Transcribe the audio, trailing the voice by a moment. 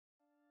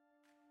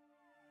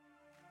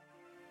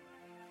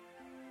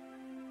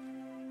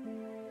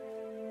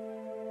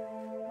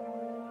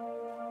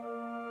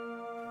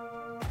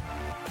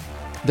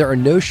There are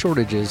no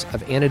shortages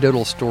of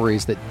anecdotal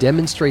stories that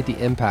demonstrate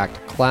the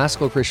impact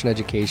classical Christian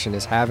education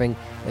is having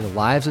in the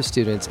lives of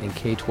students in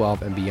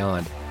K-12 and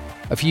beyond.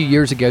 A few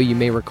years ago, you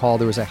may recall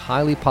there was a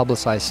highly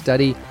publicized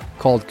study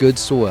called Good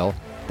Soil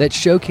that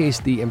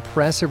showcased the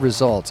impressive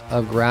results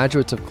of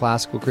graduates of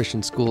classical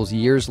Christian schools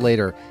years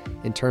later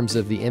in terms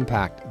of the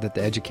impact that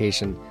the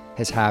education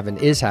has had and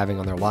is having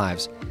on their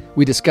lives.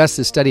 We discussed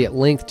this study at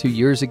length 2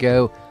 years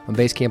ago on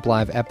Basecamp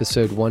Live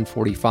episode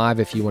 145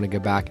 if you want to go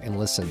back and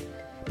listen.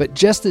 But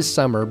just this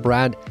summer,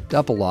 Brad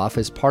Doppelhoff,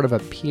 as part of a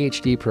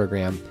PhD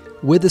program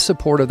with the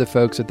support of the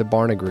folks at the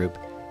Barna Group,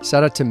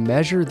 set out to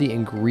measure the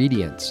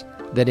ingredients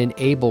that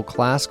enable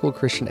classical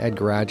Christian ed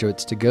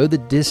graduates to go the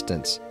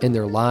distance in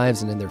their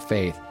lives and in their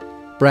faith.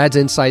 Brad's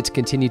insights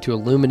continue to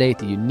illuminate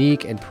the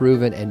unique and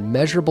proven and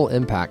measurable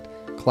impact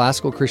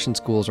classical Christian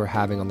schools are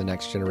having on the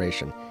next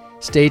generation.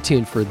 Stay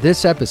tuned for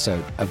this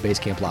episode of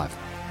Basecamp Live.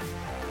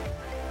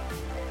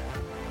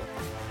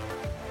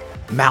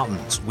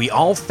 Mountains. We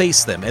all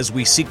face them as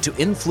we seek to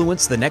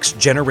influence the next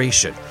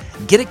generation.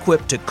 Get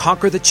equipped to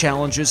conquer the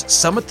challenges,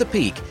 summit the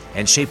peak,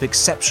 and shape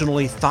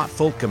exceptionally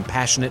thoughtful,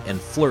 compassionate,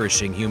 and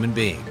flourishing human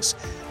beings.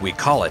 We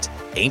call it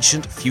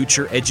Ancient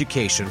Future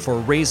Education for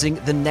raising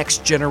the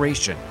next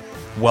generation.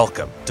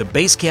 Welcome to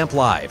Basecamp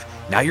Live.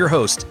 Now your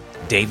host,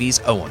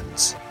 Davies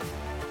Owens.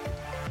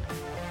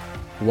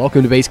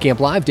 Welcome to Basecamp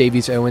Live.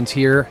 Davies Owens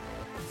here.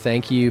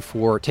 Thank you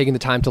for taking the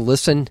time to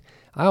listen.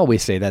 I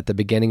always say that at the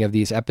beginning of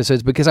these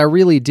episodes because I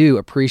really do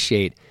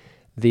appreciate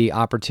the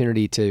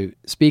opportunity to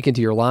speak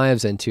into your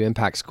lives and to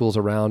impact schools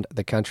around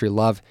the country.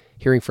 Love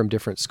hearing from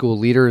different school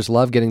leaders.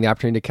 Love getting the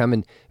opportunity to come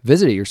and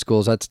visit at your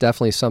schools. That's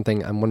definitely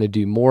something I'm going to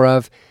do more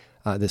of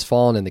this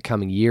fall and in the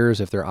coming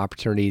years. If there are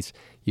opportunities,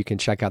 you can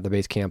check out the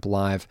Basecamp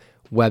Live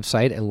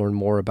website and learn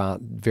more about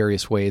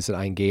various ways that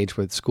I engage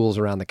with schools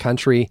around the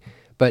country.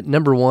 But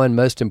number one,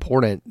 most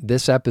important,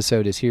 this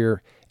episode is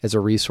here as a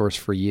resource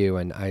for you,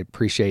 and I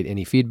appreciate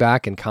any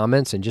feedback and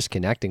comments and just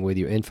connecting with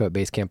you,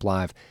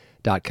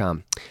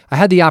 info@basecamplive.com. I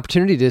had the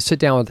opportunity to sit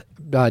down with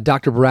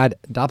Dr. Brad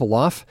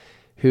Doppelhoff,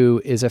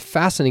 who is a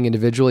fascinating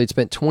individual. He'd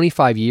spent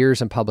 25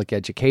 years in public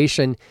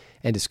education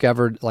and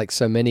discovered, like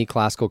so many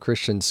classical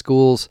Christian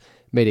schools,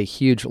 made a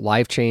huge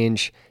life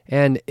change,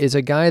 and is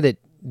a guy that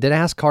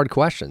asked hard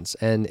questions.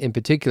 And in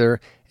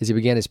particular, as he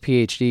began his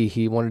PhD,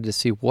 he wanted to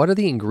see what are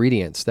the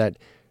ingredients that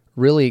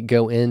really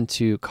go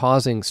into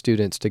causing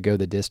students to go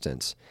the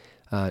distance.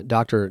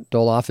 Dr.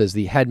 Doppelhoff is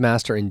the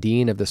headmaster and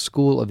dean of the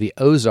School of the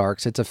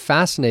Ozarks. It's a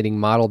fascinating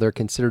model. They're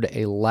considered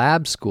a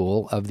lab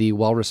school of the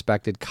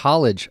well-respected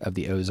College of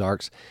the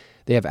Ozarks.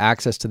 They have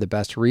access to the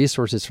best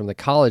resources from the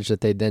college that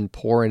they then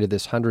pour into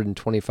this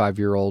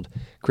 125-year-old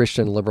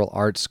Christian liberal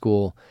arts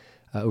school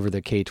over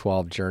the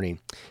K-12 journey.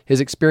 His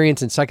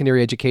experience in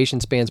secondary education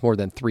spans more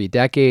than 3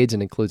 decades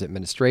and includes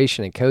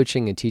administration and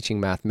coaching and teaching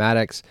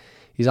mathematics.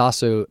 He's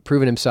also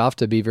proven himself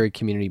to be very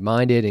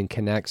community-minded and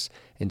connects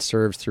and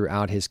serves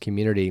throughout his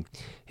community.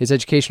 His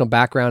educational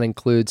background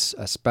includes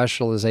a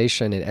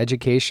specialization in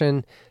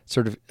education,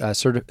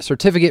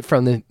 certificate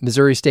from the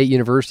Missouri State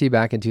University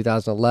back in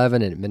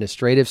 2011, an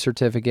administrative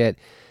certificate,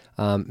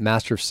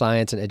 Master of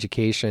Science in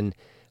Education,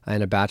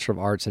 and a Bachelor of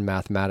Arts in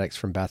Mathematics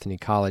from Bethany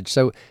College.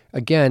 So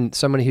again,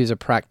 somebody who's a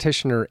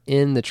practitioner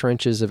in the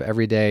trenches of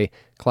everyday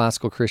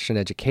classical Christian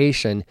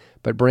education,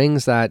 but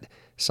brings that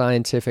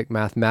scientific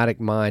mathematic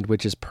mind,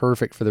 which is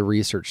perfect for the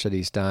research that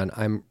he's done.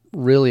 I'm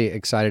really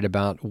excited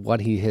about what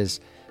he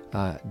has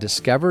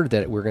discovered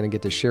that we're going to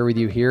get to share with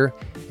you here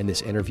in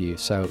this interview.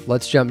 So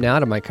let's jump now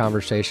to my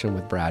conversation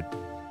with Brad.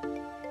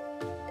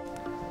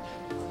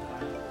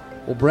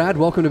 Well, Brad,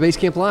 welcome to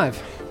Basecamp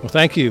Live. Well,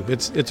 thank you.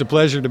 It's a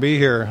pleasure to be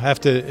here. I have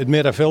to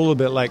admit, I feel a little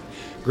bit like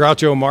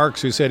Groucho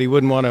Marx, who said he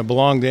wouldn't want to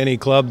belong to any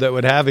club that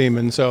would have him.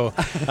 And so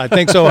I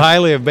think so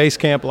highly of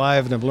Basecamp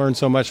Live and I've learned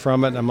so much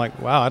from it. And I'm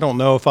like, wow, I don't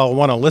know if I'll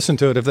want to listen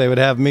to it if they would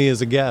have me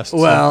as a guest.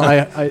 Well,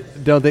 I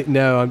don't think,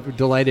 no, I'm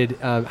delighted.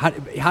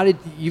 How did,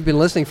 you've been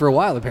listening for a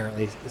while,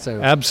 apparently. So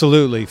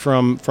Absolutely.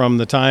 From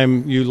the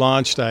time you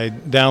launched, I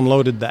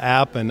downloaded the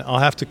app, and I'll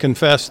have to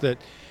confess that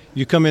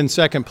you come in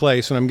second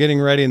place. When I'm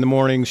getting ready in the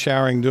morning,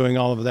 showering, doing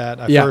all of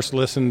that, I first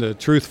listen to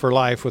Truth for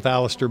Life with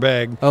Alistair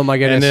Begg. Oh, my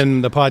goodness. And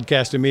then the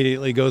podcast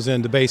immediately goes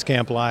into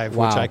Basecamp Live,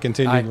 which I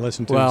continue to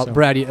listen to. Well, so.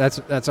 Brad, that's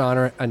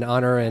an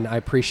honor, and I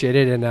appreciate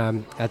it.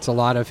 And that's a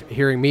lot of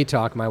hearing me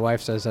talk. My wife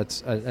says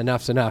that's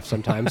enough's enough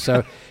sometimes.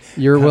 So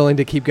you're willing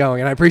to keep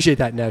going, and I appreciate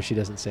that. No, she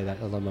doesn't say that.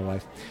 I love my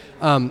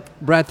wife.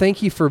 Brad,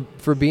 thank you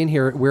for being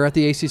here. We're at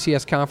the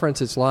ACCS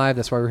conference. It's live.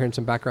 That's why we're hearing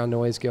some background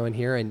noise going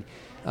here. And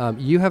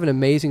you have an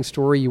amazing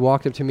story. You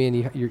walked up to me and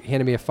you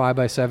handed me a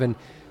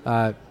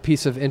 5x7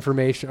 piece of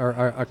information,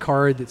 or a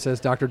card that says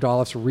Dr.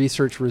 Doppelhoff's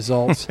research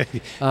results.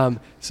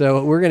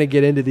 So we're going to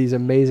get into these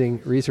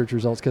amazing research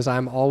results because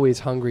I'm always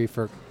hungry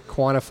for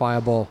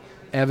quantifiable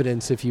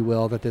evidence, if you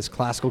will, that this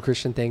classical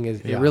Christian thing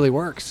it really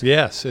works.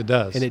 Yes, it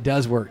does. And it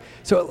does work.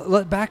 So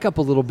let back up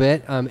a little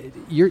bit.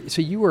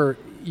 You were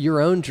your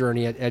own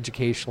journey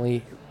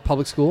educationally,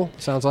 public school,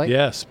 sounds like?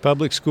 Yes,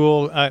 public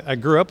school. I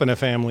grew up in a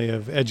family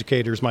of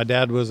educators. My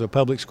dad was a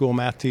public school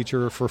math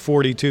teacher for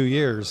 42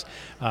 years.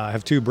 I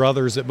have two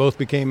brothers that both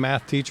became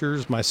math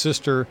teachers. My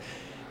sister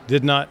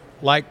did not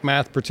like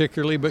math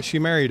particularly, but she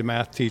married a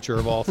math teacher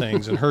of all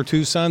things, and her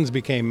two sons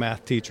became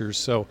math teachers.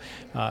 So,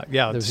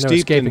 there's no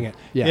escaping it.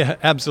 Yeah,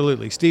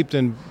 absolutely. Steeped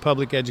in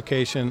public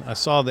education. I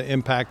saw the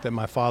impact that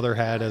my father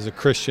had as a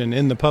Christian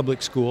in the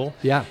public school.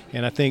 Yeah.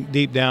 And I think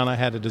deep down I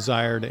had a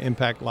desire to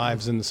impact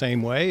lives in the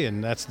same way,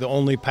 and that's the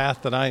only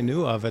path that I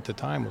knew of at the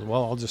time was,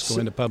 well, I'll just go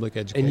into public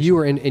education.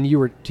 And you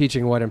were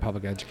teaching what in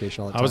public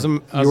education all the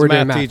time? I was a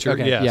math teacher,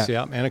 okay, yes,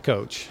 yeah, and a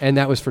coach. And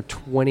that was for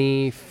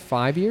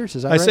 25 years,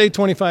 is that right? I say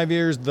 25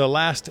 years. The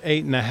last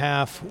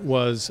 8.5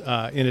 was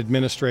in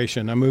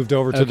administration. I moved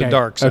over to the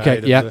dark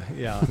side.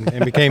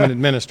 And became an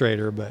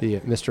administrator. But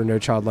Mr. No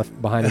Child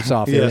Left Behind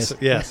himself.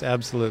 Yes,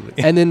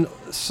 absolutely. And then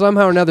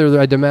somehow or another,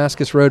 a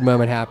Damascus Road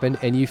moment happened,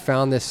 and you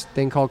found this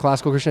thing called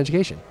classical Christian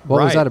education.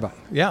 What was that about?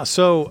 Yeah,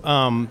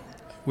 so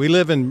we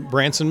live in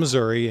Branson,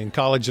 Missouri, and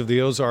College of the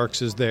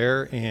Ozarks is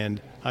there,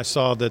 and I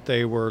saw that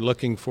they were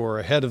looking for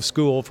a head of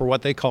school for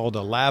what they called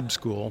a lab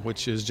school,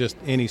 which is just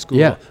any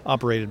school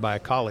operated by a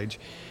college.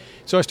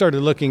 So I started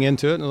looking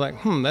into it, and I was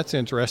like, that's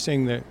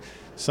interesting. There's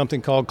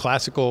something called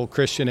classical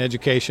Christian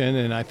education,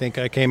 and I think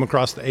I came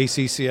across the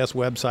ACCS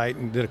website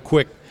and did a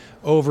quick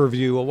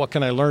overview of what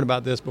can I learn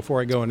about this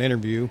before I go and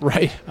interview.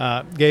 Right.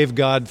 Gave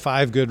God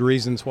 5 good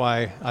reasons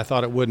why I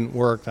thought it wouldn't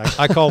work.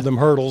 I called them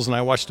hurdles, and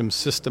I watched him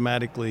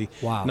systematically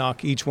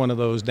knock each one of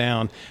those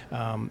down.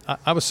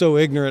 I was so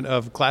ignorant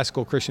of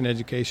classical Christian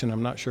education,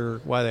 I'm not sure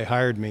why they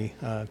hired me.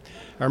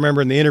 I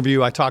remember in the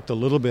interview I talked a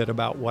little bit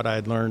about what I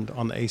had learned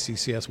on the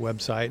ACCS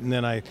website, and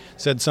then I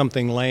said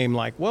something lame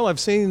like, well, I've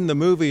seen the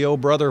movie Oh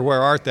Brother,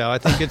 Where Art Thou? I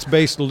think it's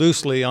based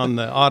loosely on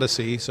the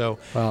Odyssey. So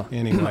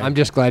anyway. I'm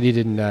just glad you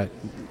didn't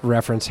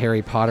reference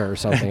Harry Potter or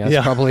something.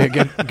 That's probably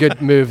a good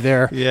move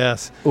there.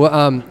 Yes.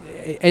 Well,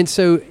 and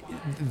so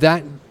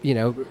that,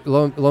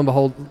 lo and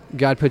behold,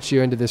 God puts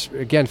you into this,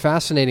 again,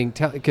 fascinating,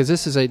 because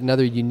this is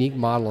another unique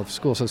model of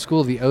school. So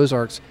School of the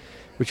Ozarks,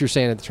 which you're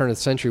saying at the turn of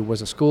the century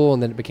was a school,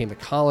 and then it became the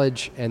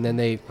college, and then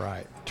they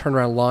turned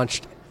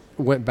around,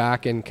 went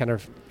back and kind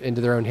of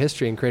into their own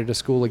history and created a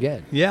school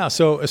again. Yeah,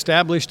 so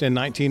established in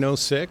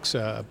 1906,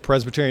 a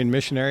Presbyterian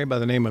missionary by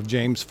the name of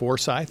James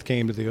Forsyth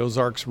came to the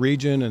Ozarks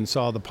region and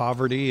saw the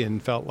poverty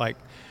and felt like,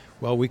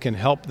 well, we can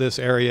help this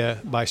area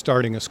by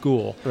starting a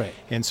school. Right.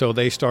 And so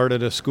they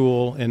started a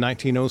school in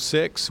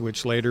 1906,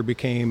 which later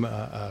became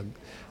a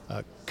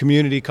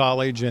community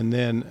college and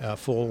then a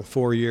full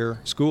 4-year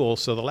school.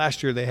 So the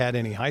last year they had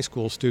any high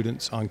school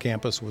students on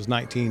campus was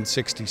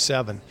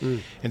 1967.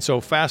 And so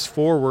fast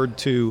forward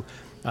to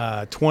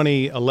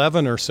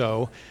 2011 or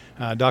so,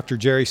 Dr.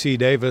 Jerry C.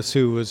 Davis,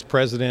 who was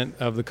president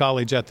of the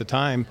college at the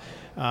time,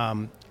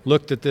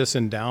 looked at this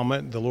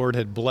endowment. The Lord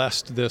had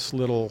blessed this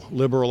little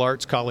liberal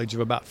arts college of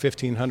about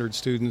 1,500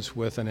 students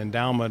with an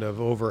endowment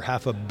of over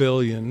 $500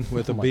 million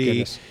with a B.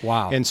 Goodness.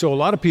 Wow. And so a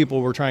lot of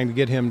people were trying to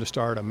get him to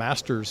start a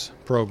master's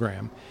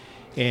program.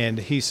 And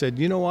he said,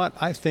 you know what,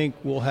 I think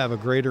we'll have a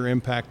greater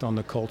impact on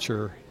the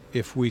culture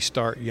if we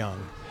start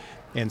young.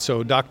 And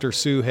so Dr.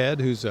 Sue Head,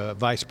 who's a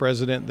vice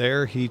president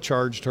there, he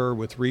charged her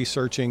with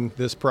researching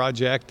this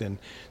project. And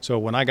so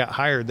when I got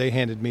hired, they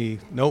handed me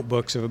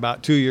notebooks of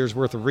about 2 years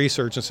worth of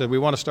research and said, we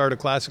want to start a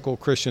classical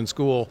Christian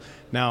school.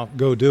 Now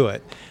go do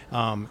it.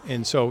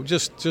 And so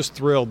just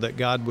thrilled that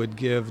God would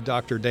give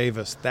Dr.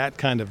 Davis that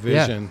kind of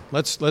vision.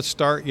 Yeah. Let's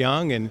start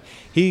young. And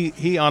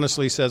he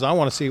honestly says, I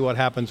want to see what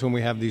happens when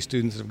we have these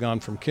students that have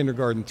gone from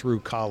kindergarten through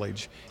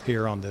college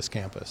here on this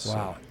campus.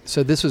 Wow.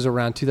 So this was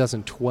around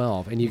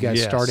 2012, and you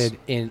guys started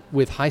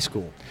with high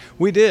school.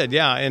 We did,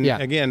 yeah. And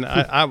again,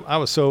 I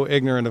was so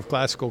ignorant of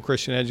classical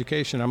Christian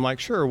education. I'm like,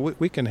 sure,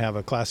 we can have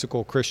a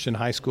classical Christian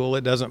high school.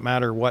 It doesn't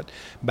matter what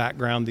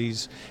background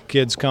these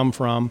kids come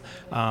from.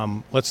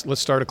 Let's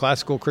start a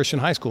classical Christian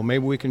high school.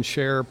 Maybe we can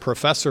share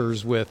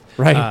professors with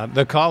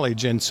the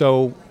college. And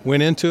so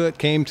went into it,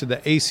 came to the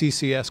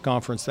ACCS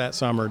conference that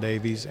summer,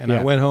 Davies, and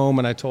I went home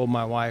and I told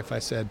my wife, I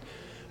said,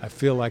 I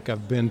feel like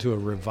I've been to a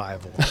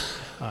revival.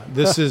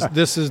 This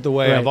is the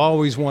way I've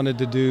always wanted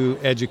to do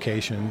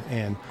education.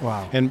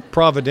 And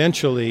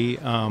providentially,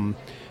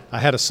 I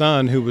had a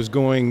son who was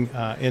going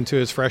into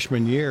his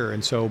freshman year.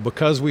 And so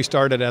because we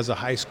started as a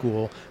high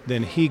school,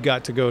 then he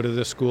got to go to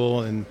this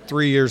school. And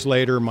 3 years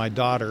later, my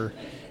daughter.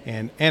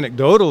 And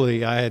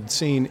anecdotally, I had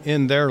seen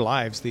in their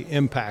lives the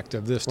impact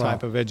of this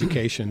type of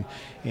education,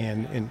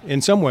 and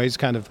in some ways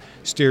kind of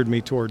steered me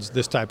towards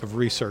this type of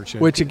research.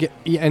 Which,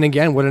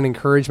 again, what an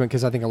encouragement,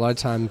 because I think a lot of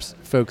times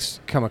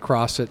folks come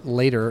across it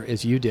later,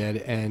 as you did,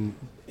 and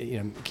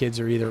kids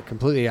are either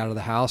completely out of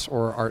the house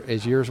or are,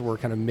 as yours were,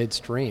 kind of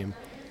midstream.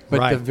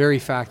 But the very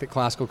fact that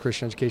classical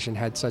Christian education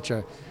had such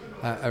a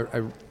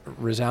a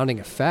resounding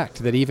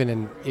effect that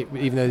even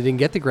though they didn't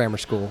get the grammar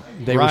school,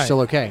 they were Right.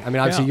 still okay. I mean,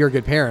 obviously you're a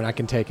good parent. I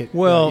can take it.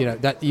 Well-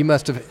 that you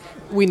must have.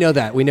 We know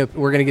that. We know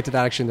we're going to get to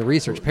that actually in the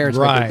research. Parents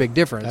make a big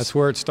difference. That's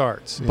where it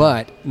starts. Yeah.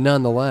 But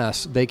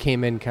nonetheless, they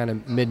came in kind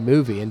of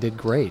mid-movie and did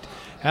great.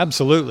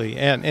 Absolutely,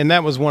 and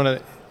that was one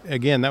of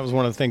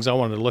the things I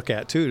wanted to look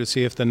at too, to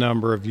see if the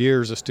number of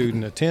years a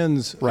student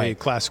attends a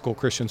classical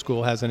Christian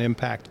school has an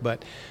impact.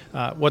 But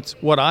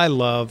what I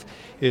love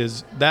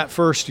is that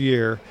first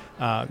year,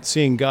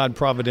 seeing God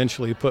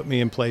providentially put me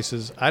in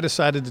places. I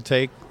decided to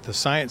take the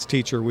science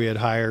teacher we had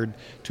hired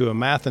to a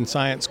math and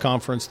science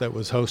conference that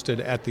was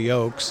hosted at the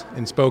Oaks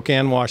in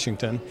Spokane,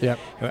 Washington. Yep.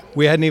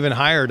 We hadn't even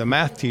hired a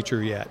math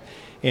teacher yet.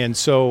 And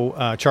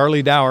so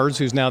Charlie Dowers,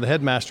 who's now the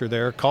headmaster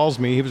there, calls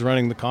me. He was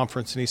running the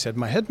conference, and he said,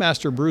 my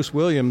headmaster, Bruce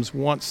Williams,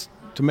 wants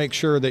to make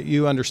sure that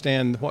you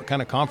understand what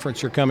kind of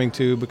conference you're coming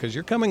to, because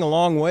you're coming a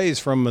long ways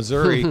from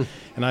Missouri.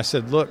 And I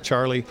said, look,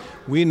 Charlie,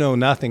 we know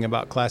nothing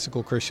about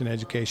classical Christian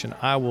education.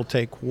 I will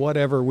take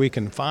whatever we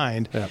can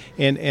find. Yeah.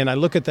 And I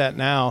look at that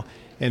now,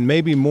 and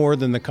maybe more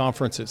than the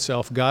conference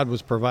itself, God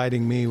was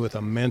providing me with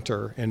a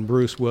mentor in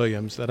Bruce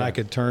Williams that I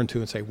could turn to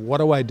and say, what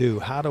do I do?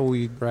 How do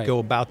we go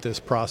about this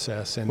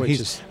process? And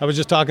I was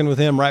just talking with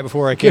him right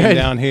before I came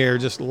down here,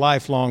 just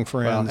lifelong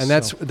friends. Well,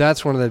 and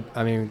that's one of the,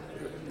 I mean,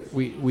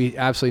 we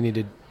absolutely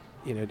need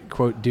to,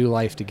 quote, do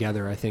life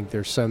together. I think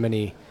there's so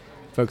many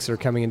folks that are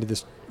coming into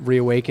this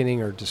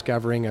reawakening or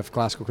discovering of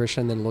classical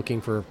Christian, then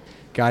looking for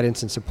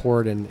guidance and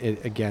support. And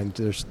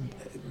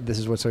this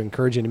is what's so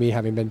encouraging to me,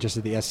 having been just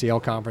at the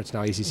SCL conference,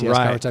 now ECCS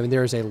conference. I mean,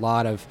 there is a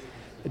lot of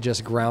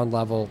just ground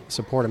level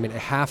support. I mean,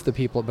 half the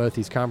people at both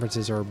these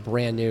conferences are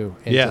brand new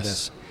into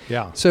this.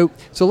 Yeah. So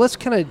let's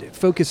kind of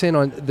focus in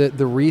on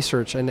the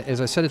research. And as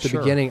I said at the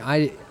beginning,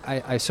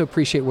 I so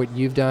appreciate what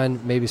you've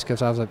done. Maybe it's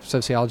because I was a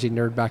sociology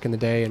nerd back in the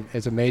day and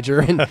as a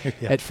major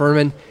at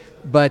Furman.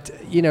 But,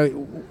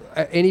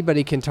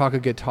 anybody can talk a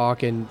good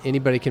talk, and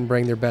anybody can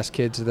bring their best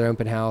kids to their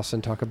open house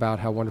and talk about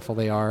how wonderful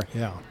they are.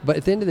 Yeah. But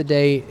at the end of the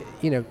day,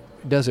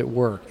 does it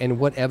work? And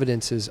what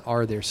evidences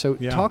are there? So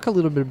talk a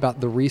little bit about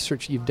the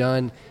research you've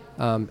done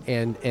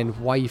and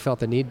why you felt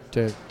the need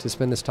to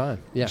spend this time.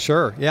 Yeah.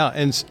 Sure. Yeah.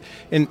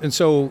 And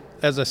so,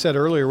 as I said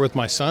earlier, with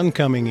my son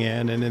coming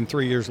in, and then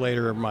 3 years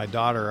later, my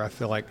daughter, I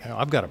feel like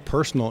I've got a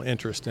personal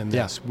interest in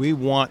this. Yeah. We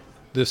want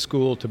this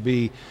school to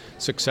be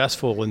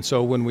successful. And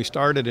so when we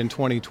started in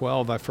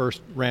 2012, I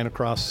first ran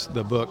across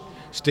the book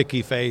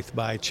Sticky Faith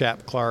by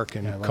Chap Clark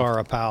and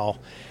Cara Powell,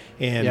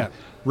 and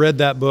read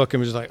that book and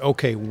was like,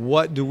 okay,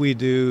 what do we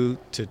do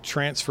to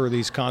transfer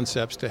these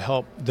concepts to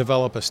help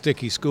develop a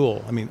sticky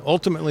school? I mean,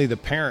 ultimately the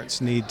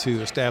parents need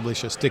to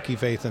establish a sticky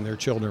faith in their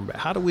children, but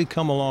how do we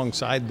come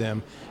alongside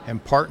them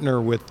and partner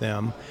with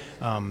them?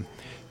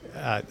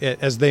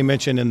 As they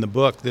mention in the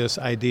book, this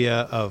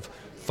idea of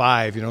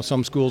 5,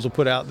 some schools will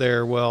put out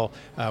there,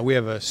 we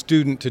have a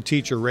student to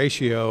teacher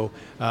ratio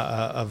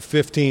of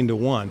 15 to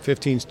 1,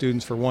 15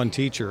 students for one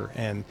teacher.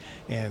 And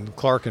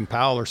Clark and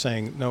Powell are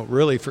saying, no,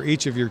 really, for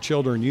each of your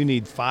children, you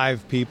need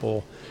 5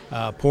 people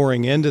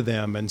pouring into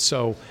them. And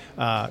so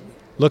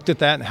looked at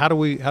that, and how do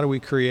we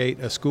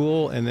create a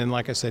school? And then,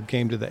 like I said,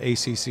 came to the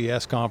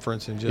ACCS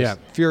conference and just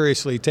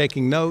furiously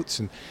taking notes.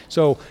 And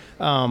so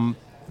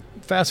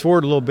fast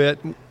forward a little bit,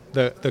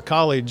 the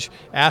college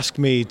asked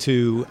me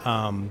to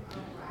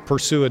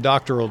pursue a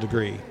doctoral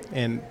degree.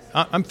 And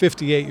I'm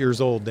 58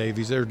 years old,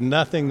 Davies. There's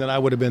nothing that I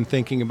would have been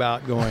thinking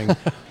about going,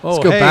 let's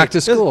go back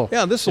to school.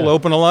 This will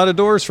open a lot of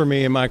doors for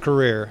me in my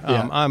career.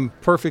 I'm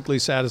perfectly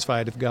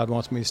satisfied if God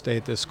wants me to stay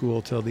at this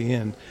school till the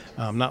end.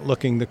 I'm not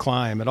looking to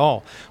climb at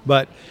all.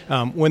 But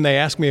when they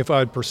asked me if I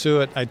would pursue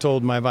it, I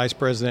told my vice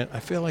president, I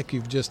feel like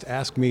you've just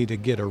asked me to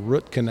get a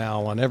root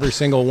canal on every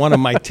single one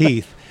of my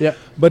teeth.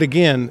 But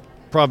again,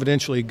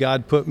 providentially,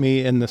 God put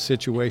me in the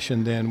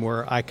situation then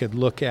where I could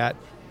look at,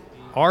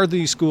 are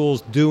these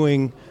schools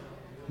doing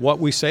what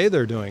we say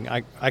they're doing?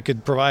 I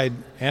could provide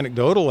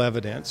anecdotal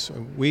evidence.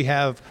 We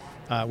had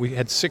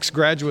 6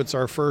 graduates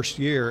our first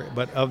year,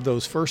 but of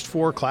those first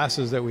 4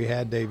 classes that we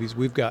had, Davies,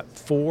 we've got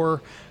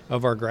 4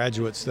 of our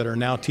graduates that are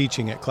now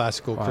teaching at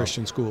classical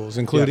Christian schools,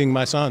 including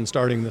my son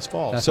starting this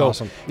fall. That's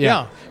awesome.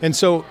 Yeah. And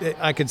so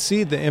I could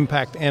see the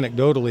impact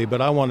anecdotally,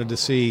 but I wanted to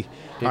see,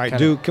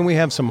 can we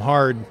have some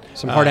hard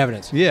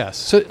evidence? Yes.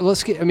 So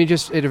let's get,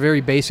 just at a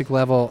very basic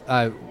level,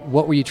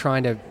 what were you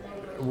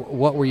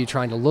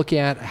trying to look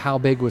at? How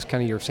big was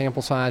kind of your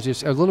sample size?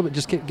 Just a little bit,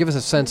 just give us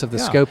a sense of the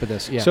scope of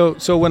this. Yeah.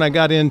 So when I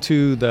got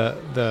into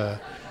the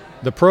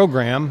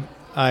program,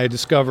 I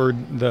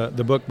discovered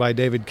the book by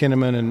David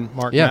Kinnaman and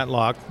Mark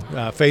Matlock,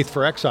 Faith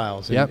for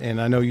Exiles.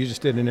 And I know you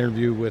just did an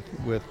interview with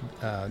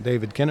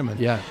David Kinnaman.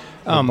 Yeah,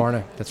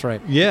 Barna, that's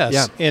right. Yes.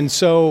 Yeah. And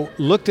so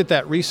looked at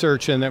that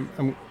research, and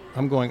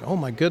I'm going, oh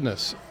my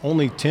goodness,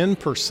 only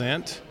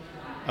 10%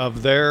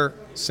 of their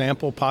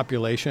sample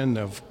population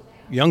of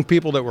young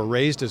people that were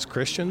raised as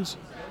Christians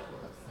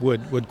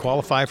would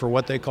qualify for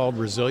what they called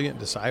resilient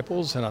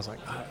disciples. And I was like,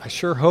 I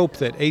sure hope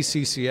that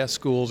ACCS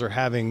schools are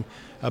having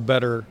a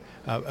better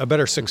a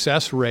better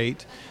success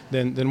rate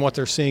than what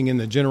they're seeing in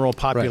the general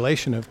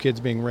population of kids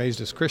being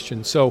raised as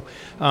Christians. So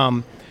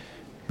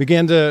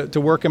began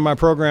to work in my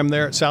program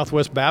there at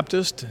Southwest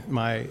Baptist.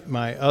 My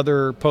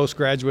other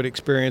postgraduate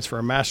experience for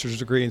a master's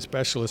degree and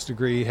specialist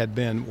degree had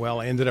been,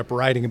 I ended up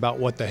writing about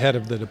what the head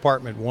of the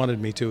department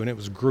wanted me to, and it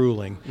was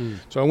grueling.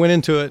 So I went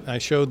into it, and I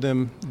showed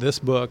them this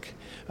book,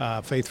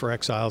 Faith for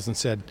Exiles, and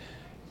said,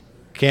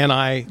 can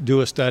I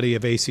do a study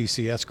of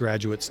ACCS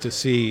graduates to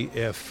see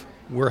if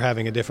we're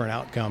having a different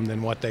outcome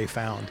than what they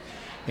found?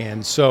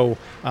 And so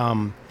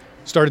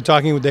started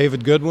talking with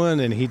David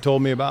Goodwin, and he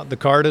told me about the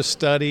Cardis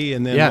study,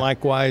 and then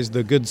likewise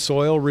the Good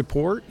Soil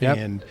report.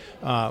 And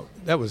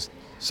that was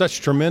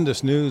such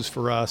tremendous news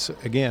for us,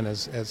 again,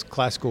 as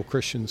classical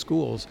Christian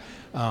schools.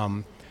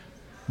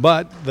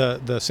 But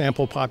the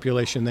sample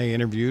population they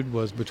interviewed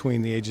was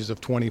between the ages of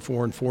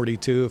 24 and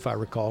 42, if I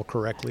recall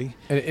correctly.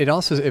 And it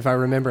also, if I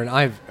remember, and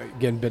I've,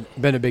 again,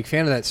 been a big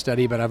fan of that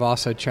study, but I've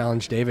also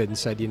challenged David and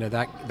said,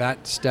 that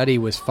study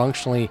was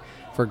functionally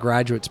for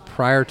graduates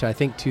prior to, I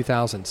think,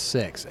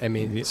 2006. I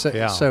mean,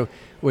 so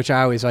which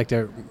I always like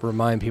to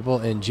remind people,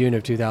 in June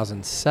of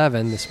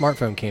 2007, the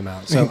smartphone came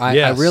out. So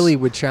I really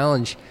would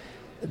challenge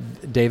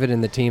David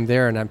and the team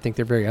there, and I think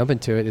they're very open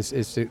to it,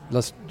 is to,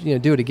 let's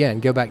do it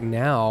again. Go back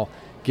now,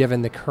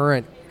 given the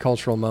current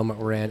cultural moment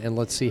we're in, and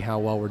let's see how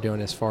well we're doing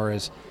as far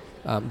as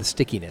the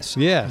stickiness.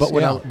 Yes.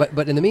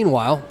 But in the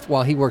meanwhile,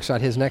 while he works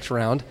out his next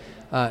round,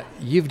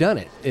 you've done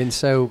it. And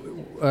so,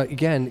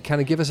 again,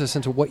 kind of give us a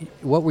sense of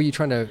what were you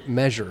trying to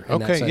measure in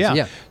that sense?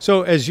 Yeah.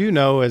 So as you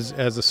know, as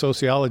a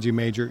sociology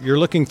major, you're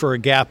looking for a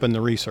gap in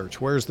the research.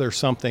 Where's there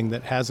something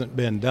that hasn't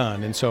been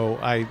done? And so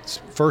I,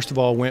 first of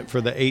all, went for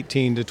the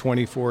 18 to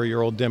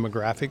 24-year-old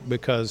demographic,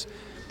 because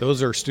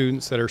those are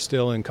students that are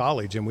still in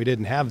college, and we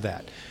didn't have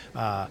that.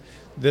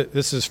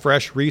 This is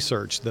fresh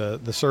research.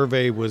 The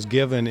survey was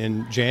given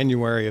in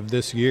January of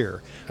this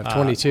year. Of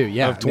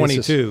 22, Of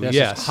 22,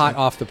 yes. Hot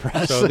off the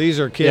press. So these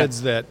are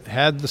kids that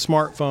had the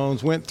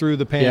smartphones, went through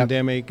the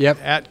pandemic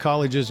at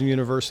colleges and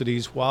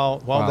universities while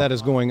that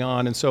is going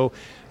on. And so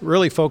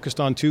really focused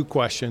on two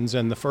questions.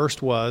 And the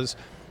first was,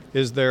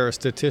 is there a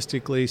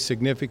statistically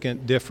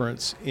significant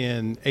difference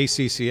in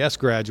ACCS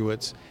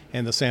graduates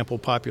and the sample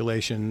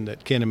population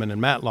that Kinnaman and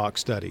Matlock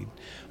studied,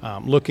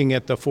 looking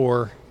at the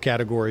four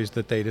categories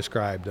that they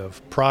described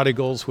of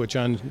prodigals, which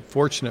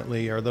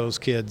unfortunately are those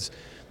kids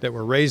that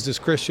were raised as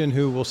Christian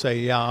who will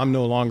say, I'm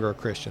no longer a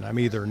Christian. I'm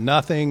either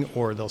nothing,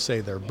 or they'll say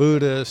they're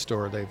Buddhist,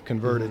 or they've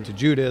converted to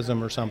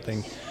Judaism or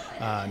something.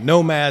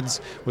 Nomads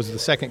was the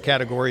second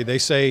category. They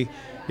say,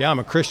 I'm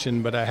a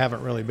Christian, but I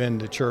haven't really been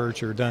to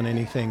church or done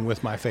anything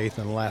with my faith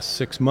in the last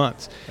 6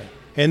 months. Okay.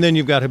 And then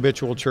you've got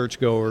habitual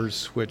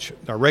churchgoers, which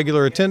are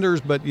regular attenders,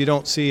 but you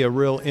don't see a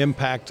real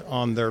impact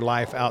on their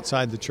life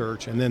outside the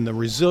church. And then the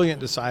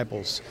resilient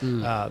disciples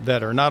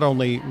that are not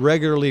only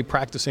regularly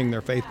practicing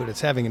their faith, but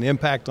it's having an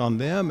impact on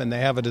them, and they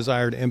have a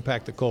desire to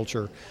impact the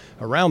culture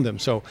around them.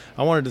 So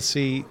I wanted to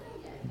see,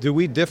 do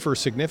we differ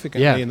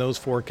significantly in those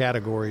four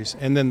categories?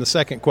 And then the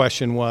second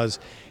question was,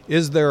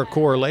 is there a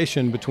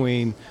correlation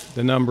between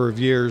the number of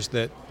years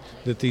that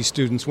these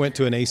students went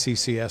to an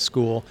ACCS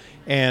school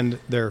and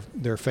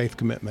their faith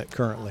commitment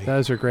currently?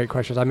 Those are great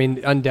questions. I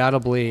mean,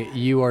 undoubtedly,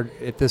 you are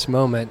at this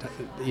moment,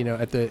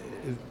 at the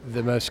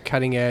most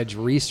cutting edge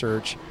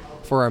research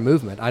for our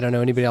movement. I don't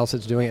know anybody else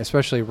that's doing it,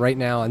 especially right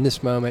now in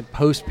this moment,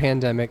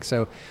 post-pandemic.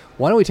 So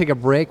why don't we take a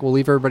break? We'll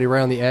leave everybody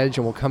right on the edge,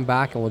 and we'll come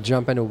back and we'll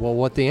jump into,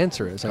 what the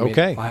answer is.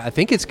 I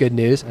think it's good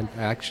news. And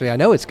actually, I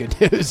know it's good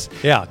news.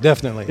 Yeah,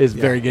 definitely. It's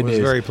very good news.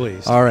 I was very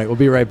pleased. All right, we'll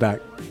be right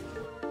back.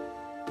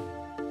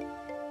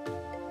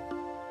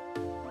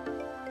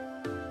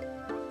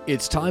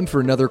 It's time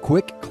for another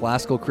quick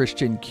Classical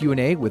Christian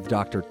Q&A with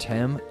Dr.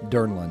 Tim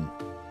Dernland.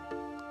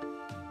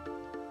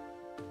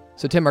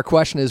 So, Tim, our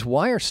question is,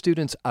 why are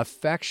students'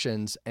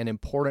 affections an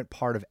important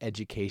part of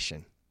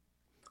education?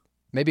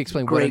 Maybe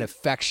explain what an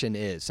affection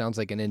is. Sounds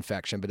like an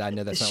infection, but I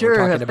know that's not what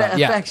we're talking about.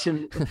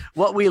 Affection,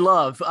 what we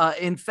love.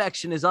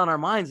 Infection is on our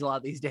minds a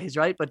lot these days,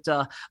 right? But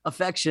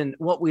affection,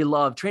 what we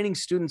love. Training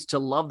students to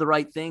love the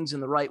right things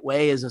in the right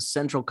way is a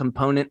central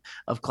component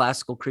of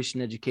classical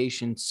Christian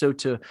education. So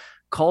to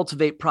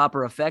cultivate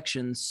proper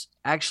affections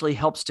actually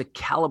helps to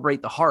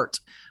calibrate the heart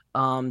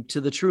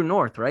to the true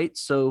north, right?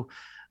 So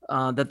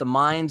that the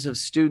minds of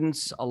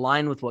students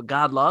align with what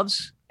God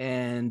loves,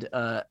 and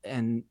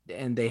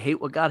they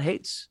hate what God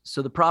hates.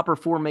 So the proper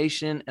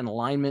formation and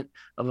alignment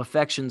of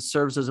affections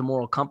serves as a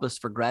moral compass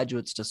for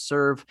graduates to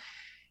serve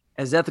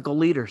as ethical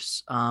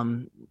leaders,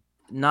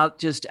 not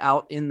just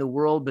out in the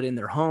world, but in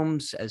their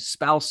homes, as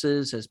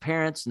spouses, as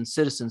parents, and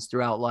citizens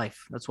throughout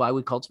life. That's why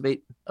we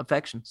cultivate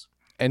affections.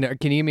 And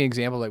can you give me an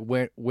example,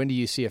 like when do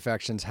you see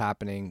affections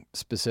happening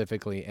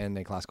specifically in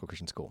a classical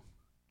Christian school?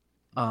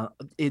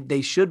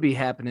 They should be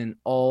happening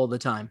all the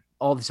time.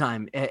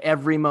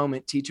 Every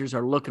moment, teachers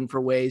are looking for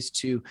ways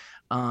to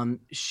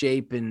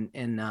shape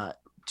and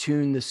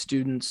tune the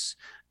students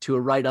to a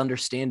right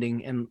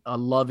understanding and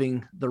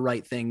loving the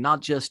right thing,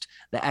 not just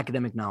the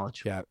academic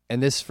knowledge. Yeah.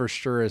 And this for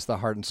sure is the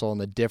heart and soul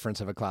and the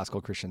difference of a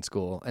classical Christian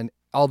school. And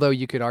although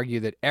you could argue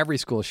that every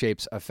school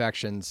shapes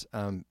affections,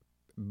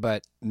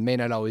 but may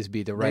not always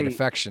be the right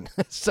affection.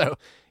 So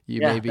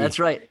maybe. That's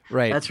right.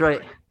 Right. That's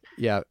right.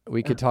 Yeah.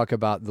 We could talk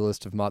about the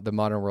list of the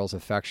modern world's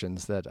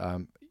affections that,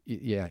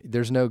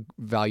 there's no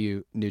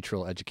value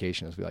neutral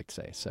education, as we like to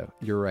say. So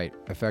you're right.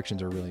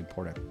 Affections are really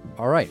important.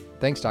 All right.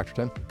 Thanks, Dr.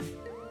 Tim.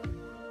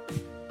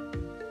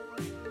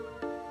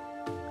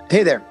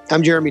 Hey there,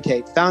 I'm Jeremy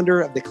Tate, founder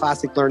of the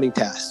Classic Learning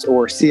Test,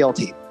 or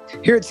CLT.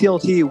 Here at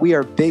CLT, we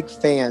are big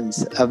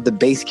fans of the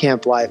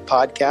Basecamp Live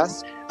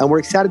podcast, and we're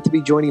excited to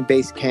be joining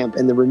Basecamp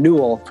in the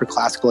renewal for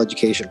classical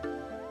education.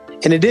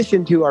 In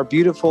addition to our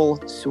beautiful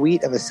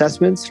suite of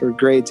assessments for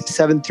grades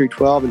 7 through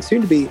 12 and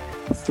soon to be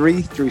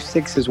 3 through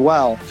 6 as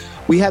well,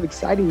 we have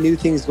exciting new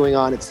things going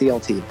on at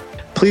CLT.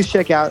 Please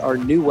check out our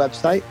new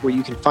website where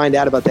you can find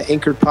out about the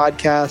Anchored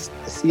podcast,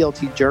 the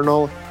CLT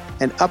Journal,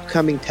 and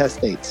upcoming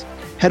test dates.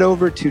 Head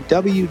over to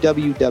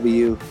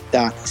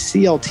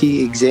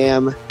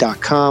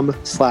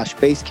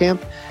www.cltexam.com/Basecamp.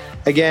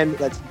 Again,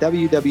 that's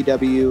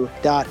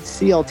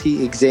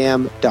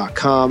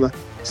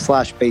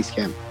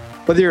www.cltexam.com/Basecamp.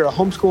 Whether you're a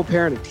homeschool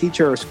parent, a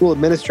teacher, or school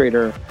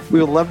administrator, we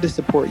would love to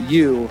support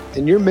you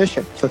in your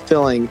mission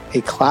fulfilling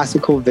a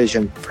classical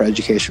vision for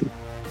education.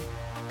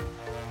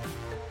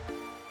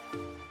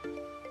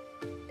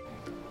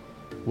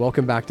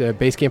 Welcome back to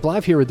Basecamp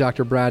Live here with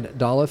Dr. Brad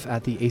Dourif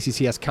at the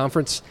ACCS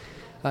conference.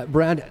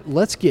 Brad,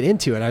 let's get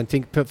into it. I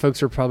think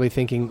folks are probably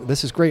thinking,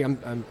 this is great.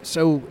 I'm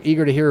so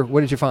eager to hear, what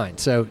did you find?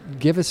 So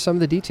give us some of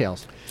the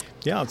details.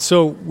 Yeah,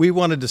 so we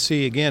wanted to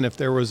see, again, if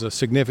there was a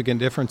significant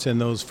difference in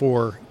those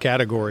 4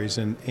 categories.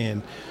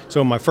 And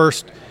so my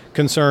first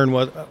concern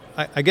was,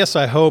 I guess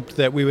I hoped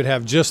that we would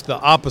have just the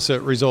opposite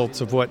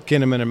results of what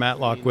Kinnaman and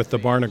Matlock with the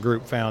Barna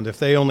Group found. If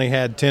they only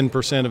had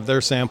 10% of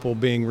their sample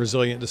being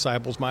resilient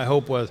disciples, my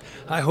hope was,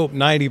 I hope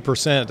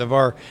 90% of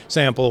our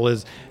sample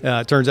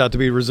turns out to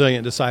be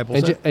resilient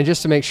disciples. And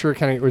just to make sure,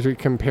 kind of as we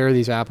compare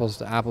these apples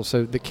to apples,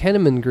 so the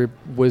Kinnaman Group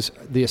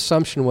the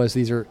assumption was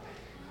these are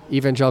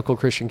evangelical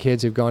Christian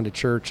kids who've gone to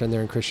church and they're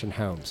in Christian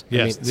homes.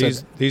 Yes,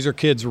 these are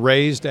kids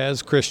raised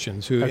as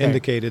Christians who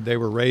indicated they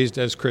were raised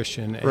as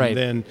Christian. And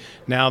then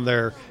now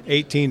they're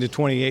 18 to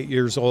 28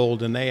 years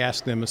old, and they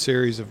ask them a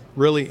series of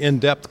really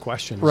in-depth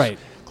questions,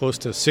 close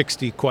to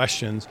 60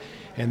 questions.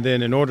 And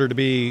then in order to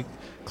be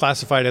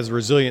classified as a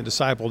resilient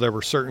disciple, there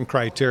were certain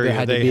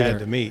criteria they had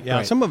to meet.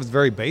 Yeah, some of it's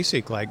very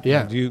basic, like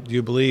do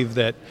you believe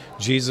that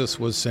Jesus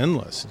was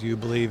sinless? Do you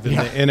believe in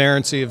the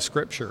inerrancy of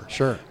Scripture?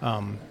 Sure.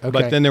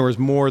 But then there was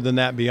more than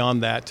that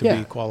beyond that to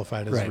be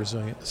qualified as a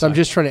resilient disciple. So I'm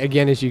just trying to,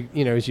 again, as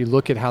you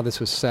look at how this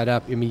was set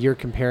up, I mean, you're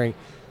comparing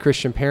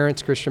Christian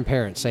parents,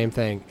 same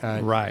thing.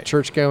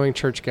 Church going,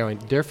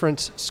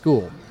 difference,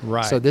 school.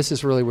 Right. So this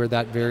is really where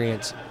that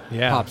variance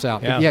pops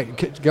out. Yeah.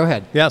 Go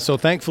ahead. Yeah, so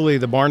thankfully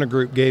the Barna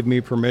Group gave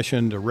me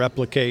permission to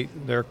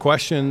replicate their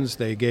questions.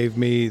 They gave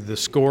me the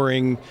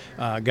scoring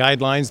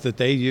guidelines that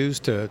they use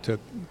to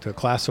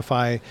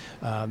classify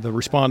the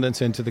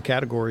respondents into the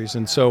categories.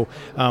 And so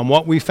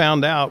what we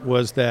found out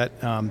was that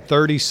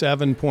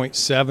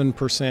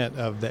 37.7%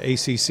 of the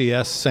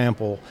ACCS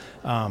sample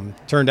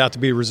turned out to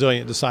be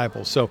resilient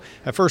disciples. So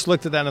I first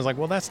looked at that and I was like,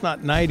 well, that's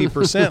not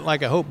 90%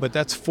 like I hoped, but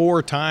that's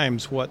 4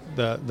 times what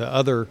the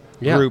other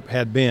group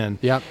had been.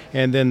 Yep.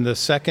 And then the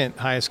second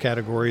highest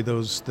category,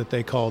 those that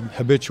they called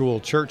habitual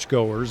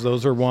churchgoers,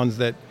 those are ones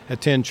that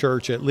attend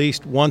church at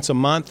least once a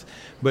month,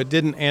 but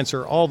didn't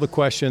answer all the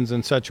questions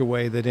in such a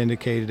way that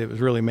indicated it was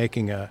really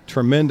making a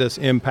tremendous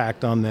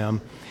impact on them.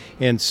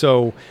 And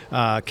so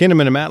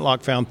Kinnaman and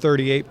Matlock found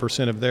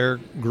 38% of their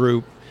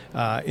group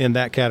in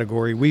that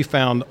category. We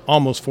found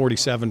almost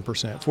 47%,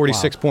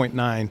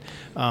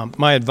 46.9.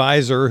 My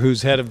advisor,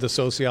 who's head of the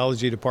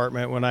sociology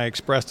department, when I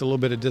expressed a little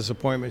bit of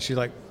disappointment, she's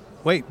like,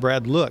 wait,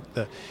 Brad, look,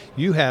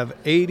 you have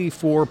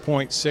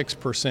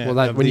 84.6%.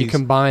 Well, when you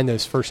combine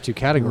those first 2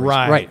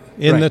 categories.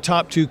 In the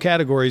top 2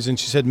 categories. And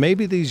she said,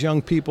 maybe these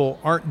young people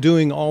aren't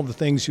doing all the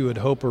things you would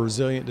hope a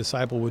resilient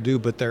disciple would do,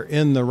 but they're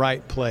in the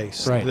right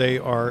place. They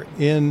are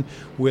in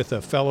with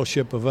a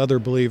fellowship of other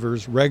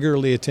believers,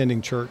 regularly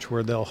attending church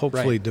where they'll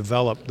hopefully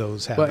develop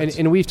those habits. Well,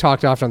 and we've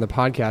talked often on the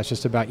podcast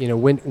just about,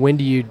 when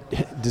do you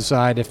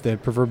decide if the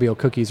proverbial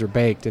cookies are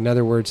baked? In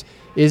other words,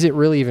 is it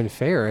really even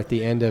fair at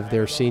the end of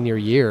their senior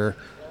year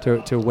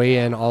to weigh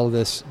in all of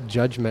this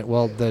judgment?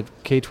 Well, the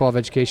K-12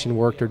 education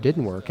worked or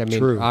didn't work. I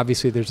mean,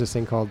 obviously there's this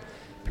thing called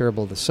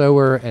parable of the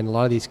sower, and a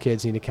lot of these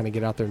kids need to kind of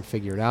get out there and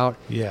figure it out.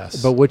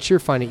 Yes. But what you're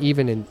finding,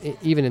 even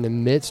in the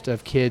midst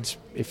of kids,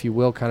 if you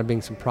will, kind of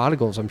being some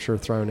prodigals, I'm sure,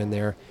 thrown in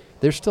there,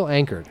 they're still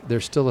anchored.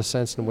 There's still a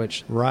sense in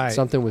which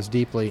something was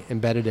deeply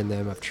embedded in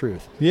them of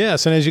truth.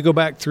 Yes, and as you go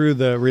back through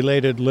the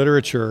related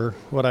literature,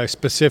 what I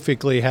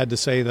specifically had to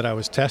say that I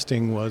was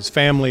testing was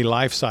family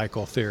life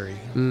cycle theory.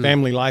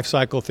 Family life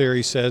cycle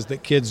theory says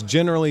that kids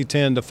generally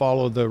tend to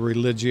follow the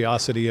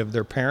religiosity of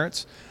their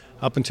parents.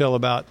 up until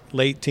about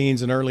late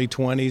teens and early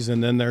 20s,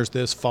 and then there's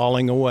this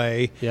falling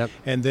away. Yep.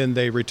 And then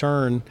they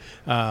return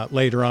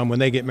later on when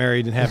they get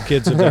married and have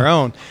kids of their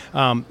own.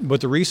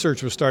 But the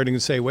research was starting to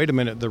say, wait a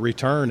minute, the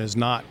return is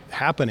not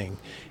happening.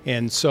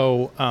 And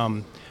so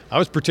I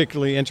was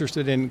particularly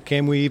interested in,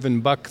 can we even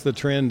buck the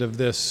trend of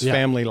this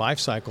family life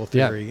cycle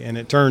theory? Yeah. And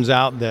it turns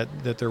out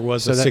that there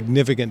was a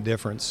significant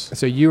difference.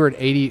 So you were at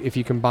 80, if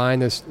you combine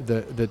this,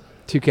 the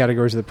two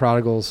categories of the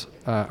prodigals,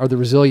 or the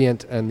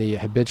resilient and the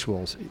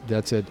habituals,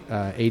 that's at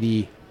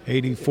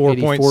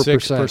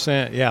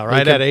 84.6%. Yeah,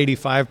 right at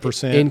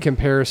 85%. In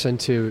comparison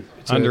to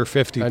under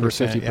 50%. Under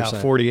 50%. Yeah,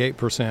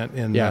 48%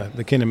 in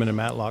the Kinnaman and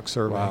Matlock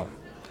survey. Wow.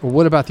 Well,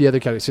 what about the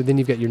other categories? So then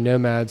you've got your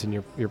nomads and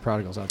your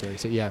prodigals out there.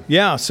 So,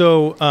 Yeah,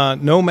 so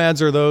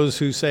nomads are those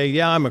who say,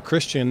 I'm a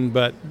Christian,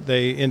 but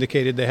they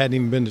indicated they hadn't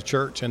even been to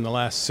church in the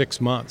last 6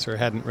 months or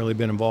hadn't really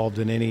been involved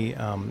in any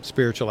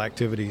spiritual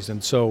activities.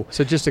 And so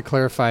just to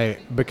clarify,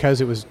 because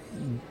it was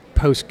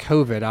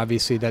post-COVID,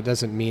 obviously that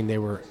doesn't mean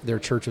their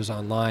church was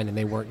online and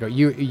they weren't going.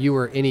 You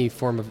were any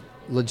form of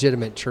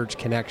legitimate church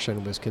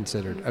connection was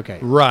considered. Okay.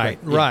 Right.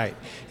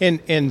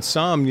 And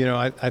some,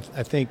 I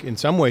think in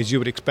some ways you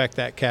would expect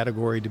that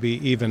category to be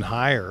even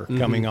higher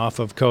coming off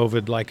of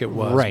COVID like it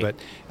was. Right. But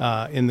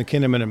in the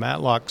Kinnaman and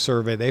Matlock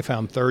survey, they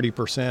found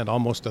 30%,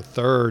 almost a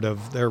third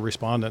of their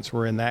respondents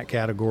were in that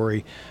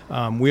category.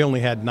 We only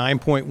had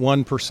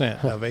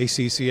 9.1% of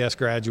ACCS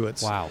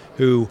graduates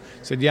who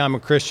said, I'm a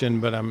Christian,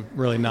 but I'm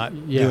really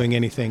not doing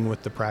anything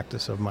with the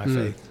practice of my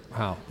faith.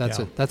 Wow,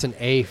 that's an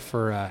A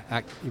for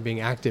being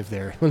active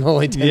there.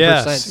 Only 10%.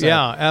 Yes, so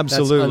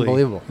absolutely. That's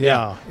unbelievable.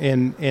 Yeah,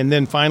 and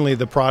then finally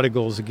the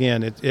prodigals,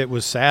 again, it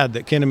was sad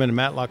that Kinnaman and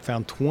Matlock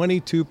found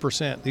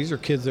 22%. These are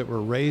kids that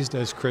were raised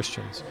as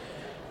Christians.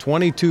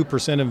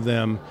 22% of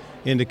them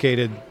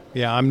indicated,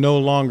 I'm no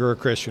longer a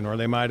Christian, or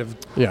they might have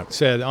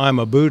said, I'm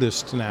a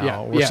Buddhist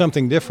now, or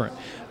something different.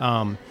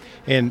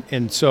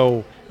 And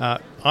so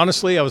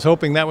honestly, I was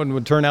hoping that one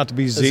would turn out to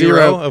be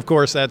zero. Of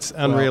course, that's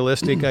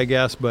unrealistic, I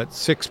guess, but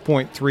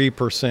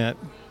 6.3%.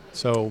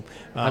 So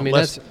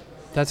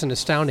that's an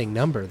astounding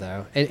number,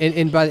 though. And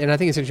I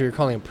think it's interesting you're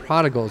calling them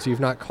prodigals.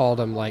 You've not called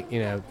them like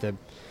the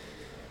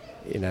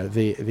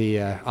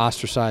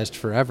ostracized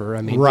forever.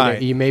 I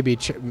mean, you may be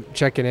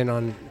checking in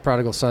on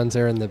prodigal sons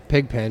there in the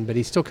pig pen, but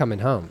he's still coming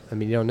home. I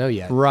mean, you don't know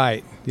yet.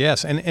 Right.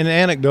 Yes. And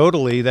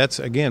anecdotally, that's,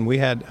 again, we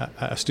had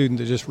a student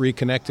that just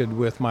reconnected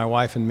with my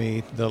wife and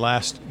me the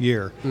last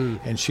year,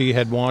 and she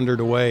had wandered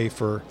away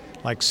for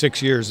like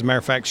 6 years. As a matter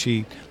of fact,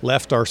 she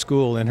left our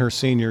school in her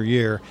senior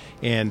year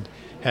and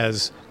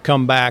has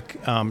come back.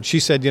 She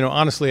said,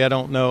 honestly, I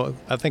don't know.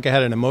 I think I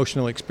had an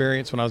emotional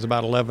experience when I was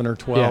about 11 or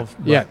 12.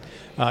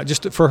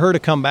 Just for her to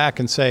come back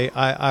and say,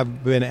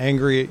 I've been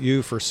angry at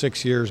you for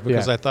 6 years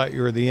because I thought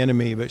you were the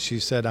enemy, but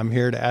she said, I'm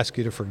here to ask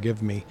you to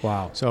forgive me.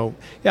 Wow. So,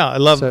 I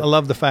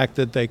love the fact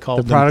that they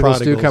called them prodigals.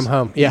 prodigals. Do come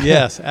home. Yeah.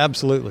 Yes,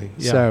 absolutely.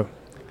 Yeah. So,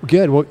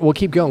 good. We'll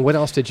keep going. What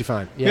else did you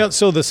find?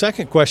 So the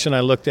second question I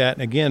looked at,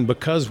 and again,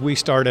 because we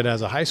started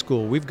as a high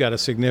school, we've got a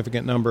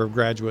significant number of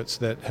graduates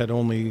that had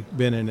only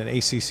been in an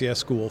ACCS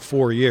school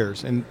 4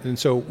 years. And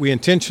so we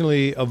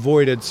intentionally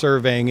avoided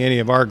surveying any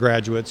of our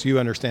graduates. You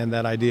understand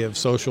that idea of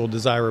social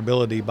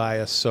desirability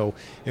bias. So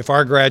if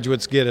our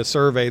graduates get a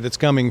survey that's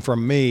coming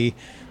from me,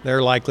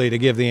 they're likely to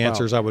give the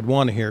answers I would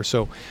want to hear.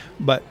 So,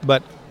 but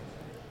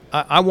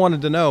I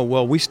wanted to know,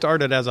 we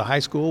started as a high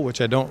school, which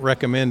I don't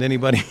recommend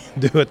anybody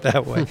do it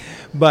that way.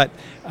 But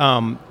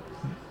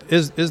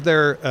is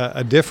there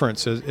a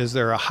difference? Is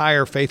there a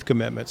higher faith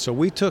commitment? So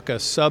we took a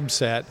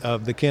subset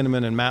of the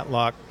Kinnaman and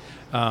Matlock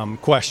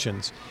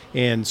questions.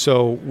 And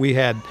so we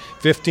had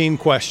 15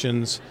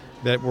 questions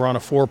that were on a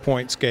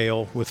 4-point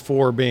scale, with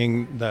 4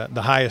 being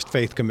the highest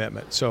faith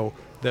commitment. So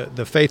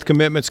the faith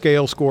commitment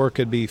scale score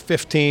could be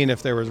 15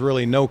 if there was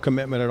really no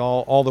commitment at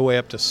all the way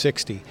up to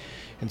 60.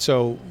 And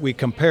so we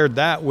compared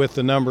that with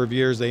the number of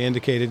years they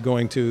indicated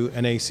going to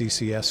an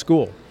ACCS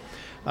school.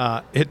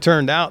 It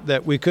turned out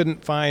that we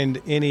couldn't find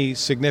any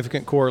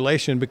significant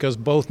correlation because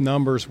both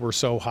numbers were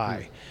so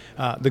high.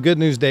 The good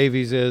news,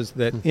 Davies, is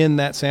that in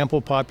that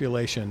sample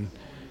population,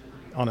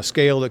 on a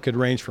scale that could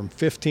range from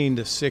 15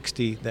 to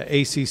 60, the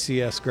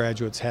ACCS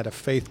graduates had a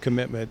faith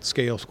commitment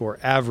scale score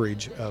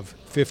average of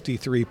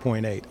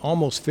 53.8,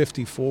 almost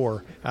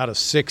 54 out of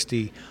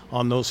 60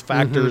 on those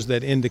factors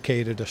that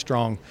indicated a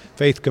strong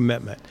faith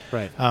commitment.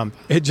 Right.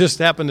 It just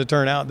happened to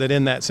turn out that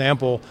in that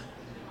sample,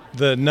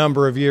 the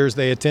number of years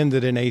they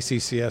attended an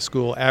ACCS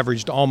school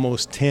averaged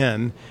almost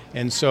 10,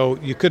 and so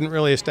you couldn't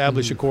really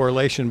establish a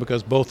correlation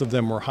because both of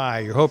them were high.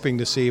 You're hoping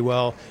to see,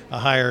 a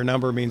higher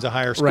number means a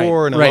higher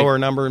score, and a lower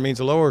number means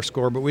a lower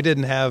score, but we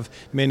didn't have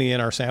many in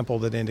our sample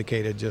that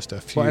indicated just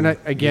a few. Well,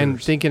 and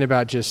years. Thinking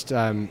about just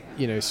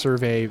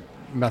survey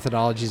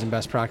methodologies and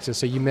best practices.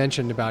 So you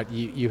mentioned about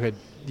you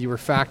were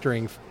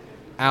factoring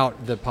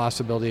out the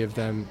possibility of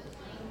them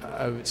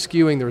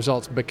skewing the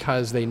results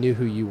because they knew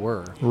who you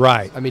were.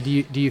 Right. I mean,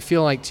 do you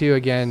feel like, too,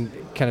 again,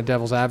 kind of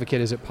devil's advocate,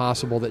 is it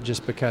possible that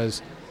just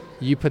because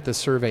you put the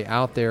survey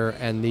out there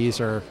and these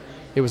are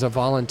it was a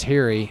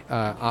voluntary,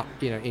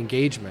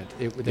 engagement.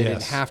 They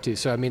didn't have to.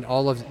 So I mean,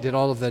 all of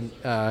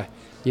the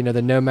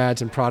the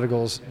nomads and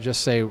prodigals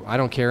just say, I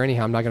don't care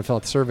anyhow. I'm not going to fill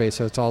out the survey.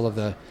 So it's all of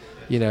the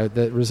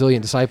the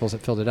resilient disciples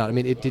that filled it out. I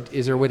mean,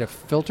 is there a way to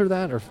filter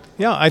that or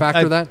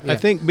factor that? Yeah. I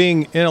think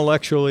being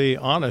intellectually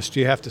honest,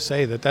 you have to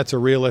say that that's a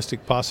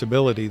realistic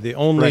possibility. The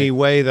only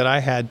way that I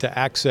had to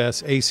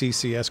access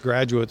ACCS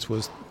graduates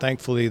was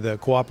thankfully the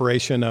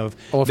cooperation of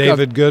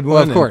David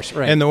Goodwin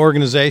and the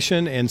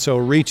organization. And so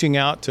reaching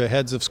out to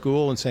heads of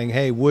school and saying,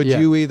 hey, would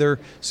you either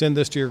send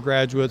this to your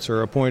graduates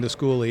or appoint a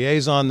school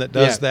liaison that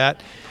does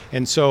that?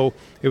 And so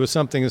it was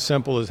something as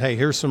simple as, hey,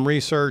 here's some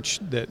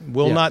research that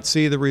we'll not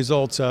see the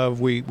results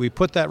of. We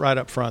put that right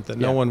up front, that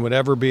no one would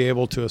ever be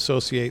able to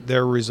associate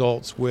their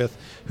results with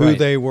who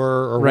they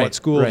were or what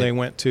school they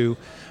went to.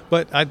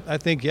 But I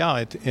think,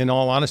 in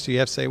all honesty, you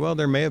have to say, well,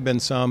 there may have been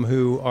some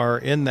who are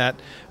in that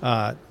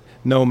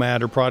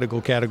nomad or prodigal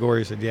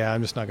category said,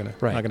 I'm just not going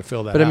to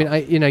fill that out. But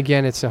I mean,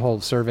 again, it's a whole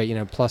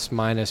survey, plus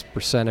minus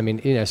percent. I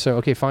mean, so,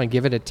 okay, fine,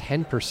 give it a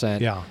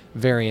 10%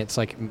 variance,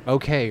 like,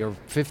 okay, or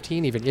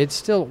 15 even. It's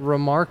still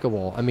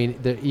remarkable. I mean,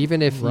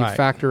 even if you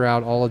factor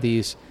out all of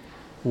these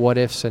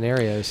what-if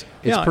scenarios,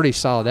 it's pretty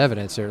solid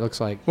evidence there, it looks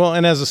like. Well,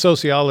 and as a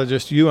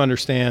sociologist, you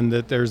understand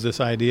that there's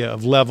this idea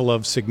of level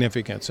of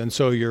significance. And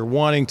so you're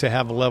wanting to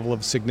have a level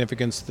of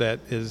significance that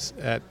is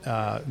at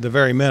the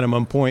very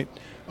minimum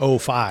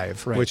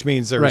 0.05, which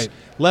means there's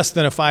less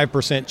than a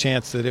 5%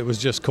 chance that it was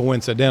just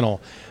coincidental.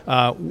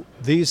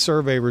 These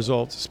survey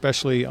results,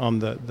 especially on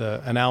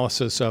the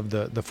analysis of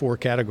the four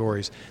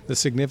categories, the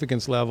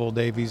significance level,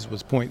 Davies,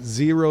 was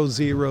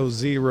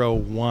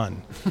 0.0001.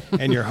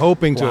 And you're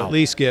hoping to at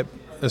least get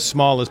as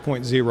small as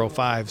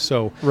 0.05.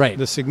 So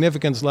the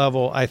significance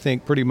level, I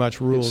think, pretty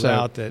much rules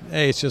out that,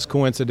 hey, it's just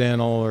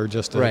coincidental or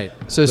just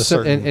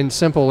So in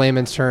simple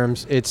layman's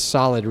terms, it's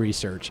solid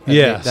research.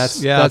 That's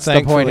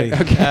the point.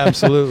 Okay.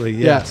 Absolutely,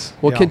 yes.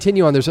 Well,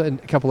 continue on. There's a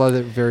couple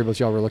other variables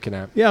y'all were looking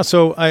at. Yeah,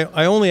 so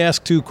I only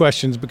asked 2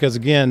 questions because,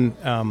 again,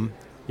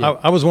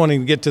 I was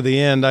wanting to get to the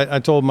end. I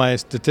told my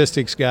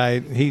statistics guy,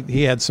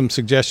 he had some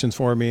suggestions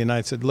for me, and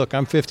I said, look,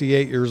 I'm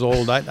 58 years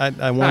old.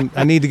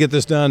 I need to get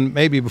this done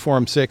maybe before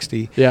I'm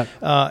 60.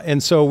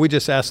 And so we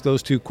just asked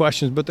those 2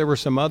 questions, but there were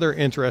some other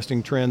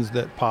interesting trends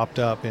that popped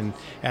up in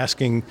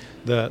asking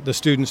the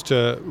students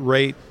to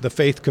rate the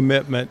faith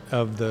commitment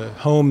of the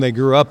home they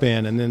grew up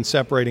in and then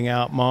separating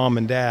out mom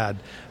and dad.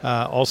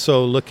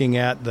 Also looking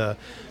at the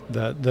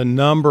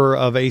number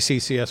of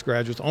ACCS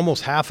graduates,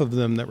 almost half of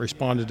them that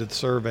responded to the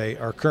survey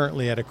are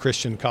currently at a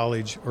Christian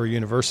college or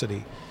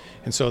university.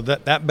 And so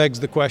that begs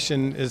the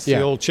question, is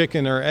the old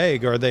chicken or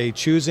egg? Are they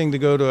choosing to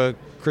go to a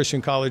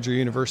Christian college or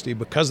university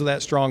because of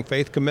that strong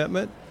faith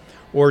commitment?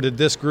 Or did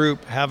this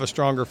group have a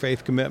stronger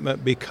faith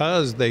commitment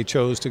because they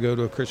chose to go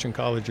to a Christian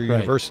college or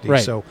university?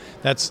 So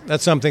that's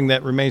something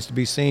that remains to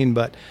be seen.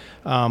 But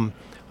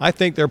I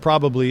think there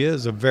probably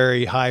is a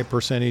very high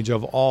percentage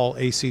of all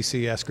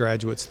ACCS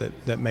graduates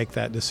that make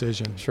that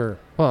decision. Sure.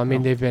 Well, I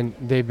mean,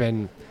 they've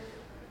been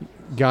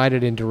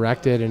guided and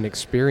directed and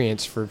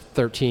experienced for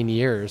 13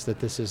 years that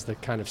this is the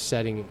kind of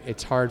setting.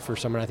 It's hard for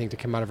someone, I think, to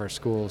come out of our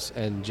schools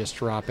and just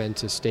drop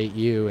into State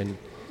U and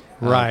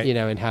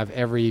and have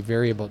every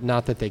variable.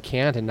 Not that they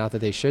can't and not that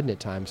they shouldn't at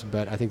times,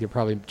 but I think they're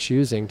probably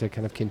choosing to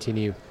kind of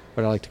continue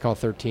what I like to call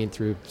 13th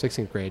through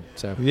 16th grade.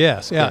 So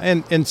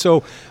and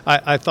so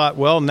I thought,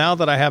 well, now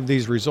that I have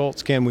these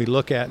results, can we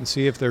look at and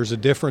see if there's a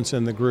difference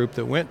in the group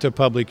that went to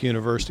public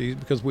universities?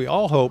 Because we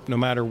all hope, no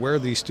matter where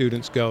these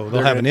students go,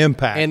 they'll have an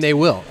impact, and they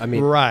will. I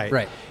mean,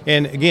 right.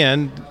 And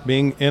again,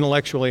 being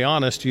intellectually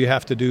honest, you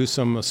have to do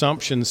some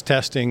assumptions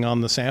testing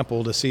on the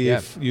sample to see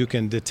if you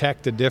can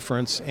detect a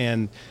difference.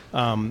 And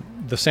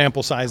the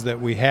sample size that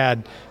we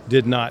had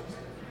did not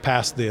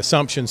pass the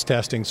assumptions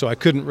testing, so I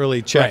couldn't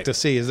really check to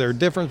see, is there a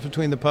difference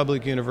between the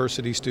public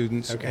university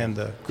students and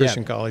the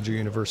Christian college or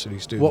university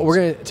students? Well, we're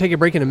going to take a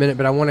break in a minute,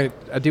 but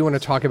I do want to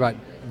talk about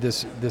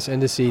this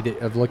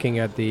indice of looking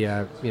at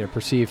the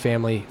perceived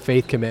family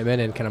faith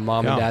commitment and kind of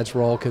mom and dad's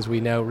role, because we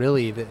know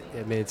really that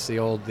it's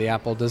the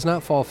apple does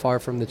not fall far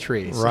from the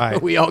tree. So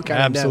we all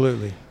kind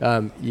of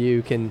know.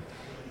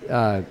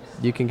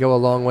 You can go a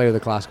long way with a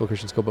classical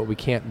Christian school, but we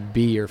can't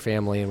be your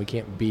family and we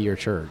can't be your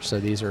church. So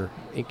these are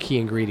key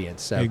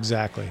ingredients. So,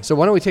 exactly. So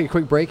why don't we take a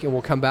quick break and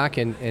we'll come back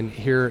and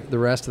hear the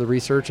rest of the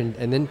research and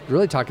then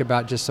really talk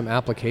about just some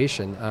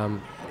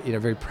application.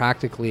 Very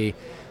practically,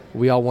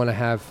 we all want to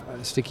have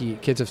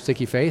kids of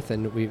sticky faith,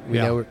 and we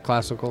know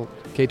classical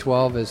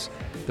K-12 is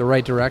the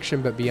right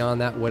direction, but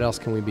beyond that, what else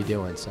can we be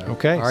doing? So,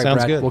 okay, all right, sounds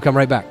Brad, good. We'll come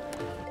right back.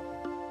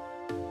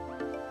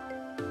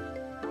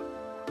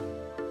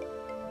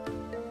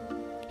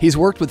 He's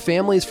worked with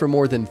families for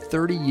more than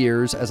 30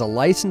 years as a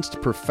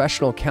licensed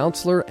professional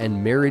counselor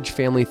and marriage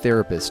family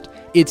therapist.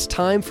 It's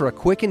time for a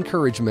quick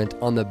encouragement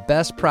on the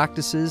best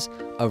practices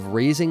of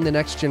raising the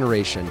next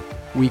generation.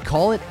 We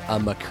call it a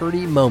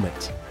McCurdy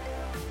moment.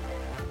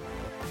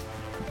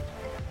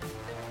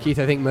 Keith,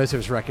 I think most of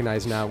us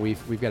recognize now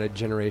we've got a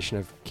generation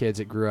of kids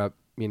that grew up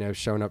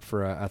showing up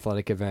for an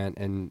athletic event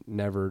and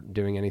never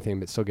doing anything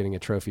but still getting a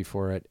trophy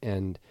for it.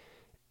 And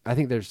I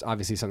think there's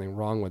obviously something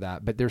wrong with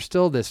that, but there's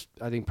still this,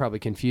 I think, probably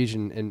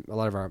confusion in a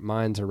lot of our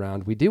minds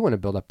around, we do want to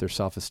build up their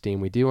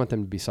self-esteem. We do want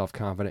them to be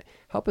self-confident.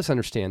 Help us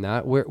understand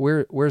that.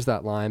 Where's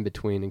that line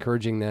between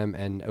encouraging them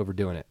and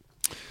overdoing it?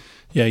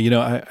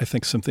 Yeah, I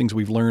think some things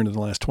we've learned in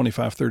the last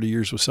 25, 30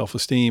 years with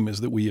self-esteem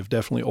is that we have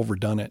definitely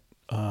overdone it.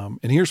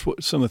 And here's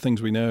some of the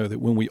things we know,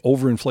 that when we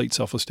overinflate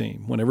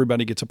self-esteem, when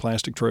everybody gets a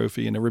plastic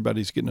trophy and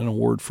everybody's getting an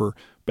award for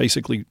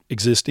basically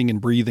existing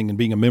and breathing and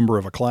being a member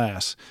of a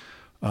class,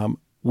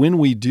 when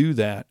we do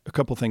that, a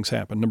couple things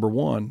happen. Number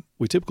one,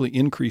 we typically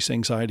increase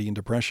anxiety and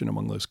depression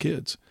among those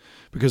kids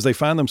because they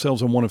find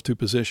themselves in one of two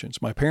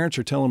positions. My parents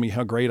are telling me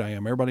how great I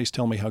am. Everybody's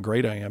telling me how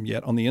great I am,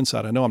 yet on the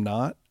inside, I know I'm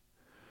not.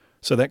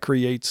 So that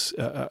creates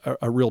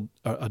a real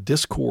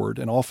discord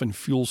and often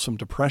fuels some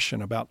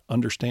depression about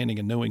understanding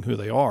and knowing who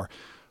they are.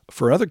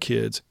 For other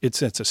kids, it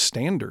sets a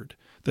standard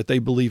that they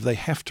believe they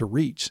have to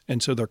reach.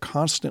 And so they're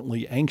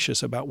constantly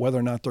anxious about whether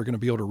or not they're going to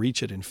be able to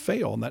reach it and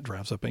fail, and that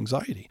drives up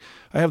anxiety.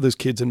 I have those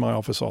kids in my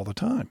office all the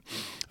time.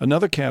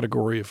 Another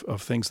category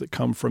of things that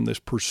come from this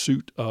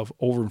pursuit of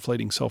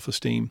overinflating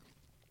self-esteem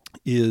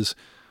is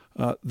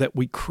that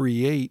we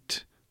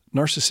create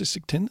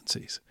narcissistic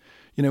tendencies.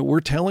 We're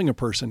telling a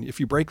person, if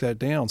you break that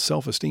down,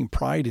 self-esteem,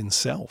 pride in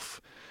self,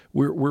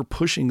 we're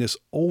pushing this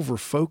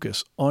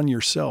over-focus on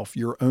yourself,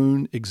 your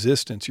own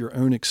existence, your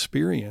own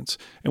experience,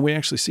 and we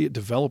actually see it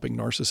developing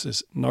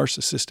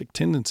narcissistic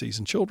tendencies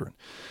in children.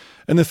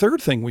 And the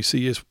third thing we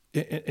see is,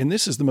 and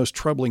this is the most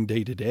troubling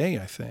day-to-day,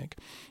 I think,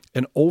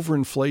 an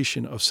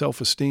overinflation of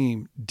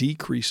self-esteem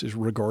decreases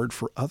regard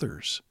for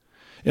others.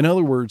 In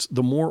other words,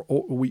 the more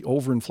we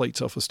overinflate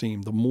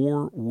self-esteem, the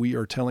more we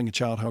are telling a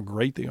child how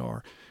great they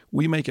are,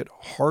 we make it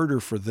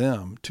harder for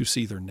them to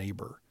see their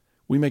neighbor.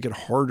 We make it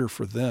harder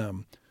for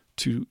them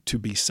to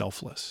be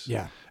selfless.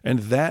 Yeah. And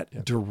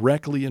that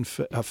directly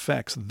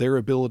affects their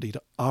ability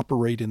to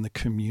operate in the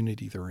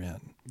community they're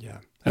in. Yeah.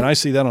 And I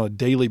see that on a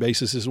daily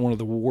basis as one of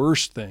the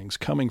worst things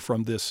coming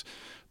from this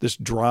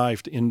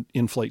drive to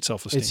inflate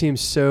self-esteem. It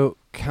seems so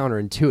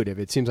counterintuitive.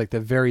 It seems like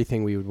the very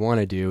thing we would want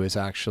to do is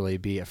actually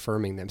be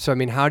affirming them. So, I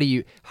mean, how do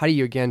you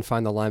again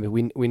find the line? But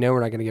we know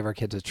we're not going to give our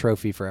kids a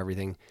trophy for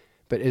everything.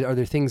 But are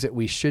there things that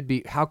we should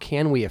be? How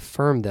can we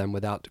affirm them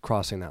without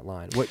crossing that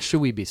line? What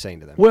should we be saying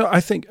to them? Well,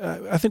 I think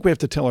we have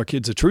to tell our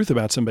kids the truth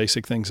about some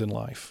basic things in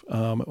life.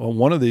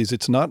 One of these,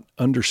 it's not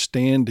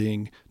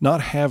understanding,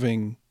 not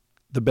having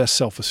the best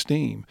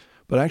self-esteem,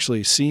 but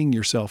actually seeing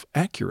yourself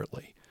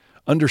accurately,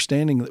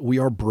 understanding that we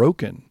are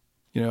broken.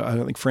 I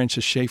think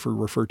Francis Schaeffer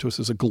referred to us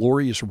as a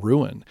glorious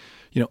ruin.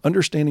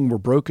 Understanding we're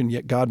broken,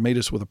 yet God made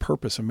us with a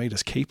purpose and made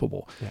us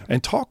capable. Yeah.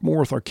 And talk more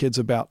with our kids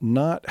about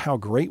not how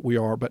great we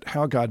are, but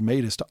how God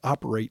made us to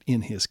operate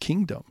in His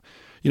kingdom.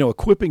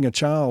 Equipping a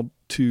child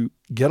to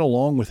get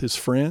along with his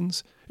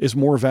friends is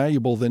more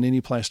valuable than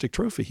any plastic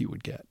trophy he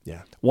would get.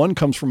 Yeah. One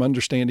comes from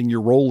understanding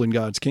your role in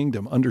God's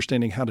kingdom,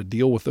 understanding how to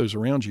deal with those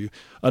around you.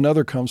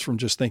 Another comes from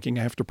just thinking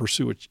I have to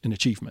pursue an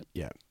achievement.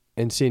 Yeah.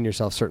 And seeing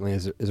yourself certainly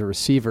as a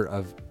receiver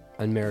of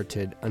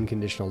unmerited,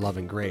 unconditional love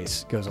and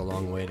grace goes a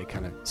long way to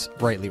kind of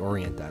rightly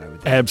orient that, I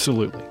would think.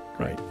 Absolutely.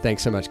 Great.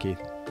 Thanks so much, Keith.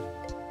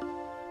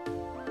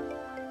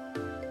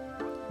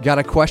 Got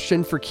a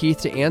question for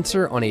Keith to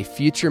answer on a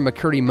future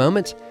McCurdy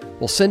moment?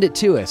 Well, send it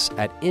to us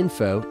at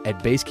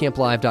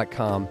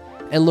info@basecamplive.com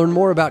and learn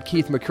more about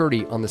Keith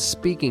McCurdy on the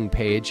speaking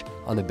page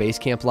on the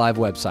Basecamp Live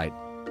website.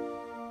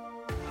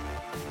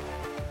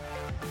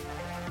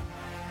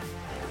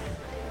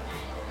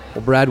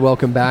 Well, Brad,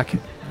 welcome back.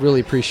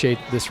 Really appreciate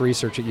this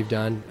research that you've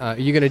done. Are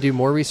you going to do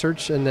more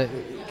research? And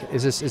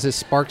is this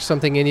sparked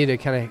something in you to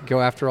kind of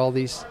go after all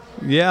these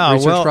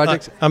research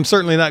projects? I'm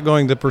certainly not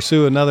going to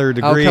pursue another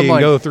degree and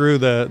go through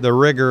the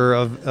rigor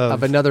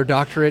of another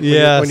doctorate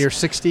when you're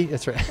 60.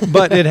 That's right.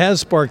 But it has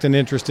sparked an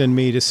interest in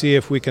me to see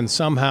if we can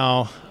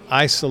somehow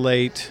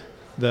isolate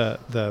the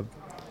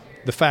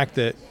fact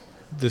that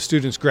the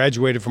students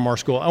graduated from our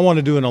school. I want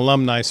to do an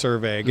alumni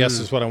survey, I guess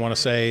is what I want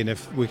to say. And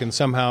if we can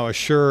somehow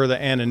assure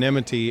the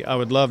anonymity, I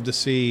would love to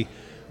see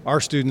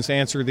our students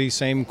answer these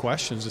same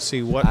questions to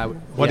see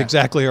what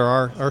exactly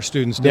are our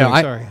students doing.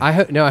 I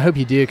hope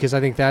you do, because I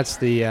think that's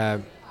the, I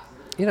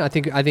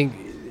think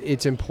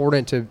it's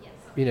important to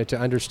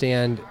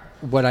understand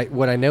what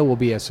I know will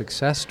be a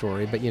success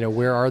story, but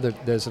where are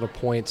those little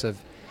points of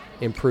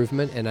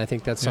improvement? And I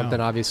think that's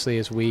something obviously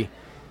as we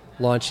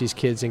launch these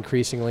kids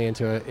increasingly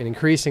into an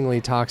increasingly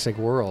toxic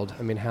world.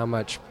 I mean, how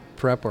much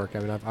prep work? I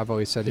mean, I've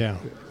always said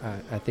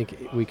I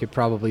think we could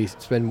probably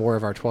spend more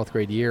of our 12th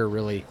grade year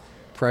really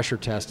pressure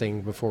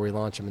testing before we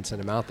launch them and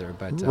send them out there.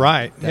 But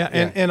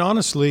And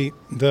honestly,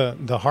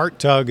 the heart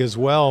tug as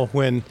well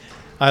when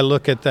I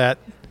look at that,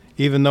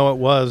 even though it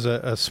was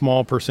a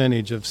small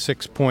percentage of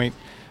 6.5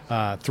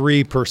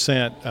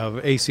 3%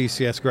 of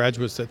ACCS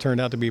graduates that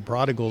turned out to be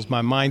prodigals,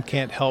 my mind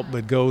can't help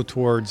but go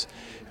towards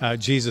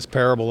Jesus'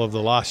 parable of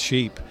the lost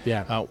sheep.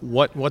 Yeah.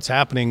 What's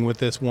happening with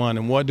this one,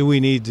 and what do we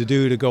need to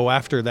do to go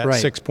after that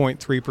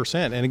 6.3%?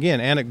 And again,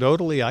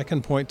 anecdotally, I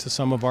can point to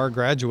some of our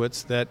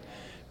graduates that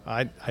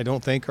I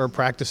don't think are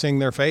practicing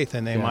their faith,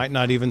 and they might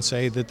not even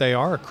say that they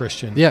are a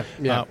Christian.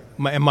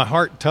 And my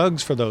heart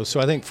tugs for those.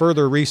 So I think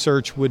further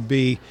research would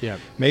be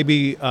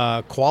maybe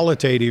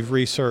qualitative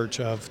research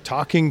of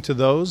talking to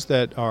those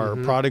that are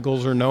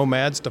prodigals or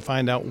nomads to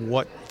find out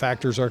what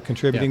factors are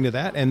contributing to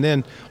that, and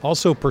then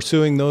also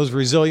pursuing those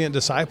resilient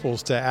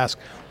disciples to ask,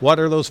 what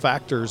are those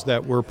factors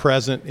that were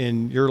present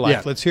in your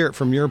life? Let's hear it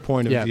from your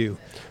point of view.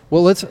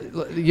 Well, let's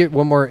get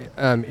one more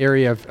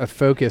area of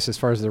focus as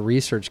far as the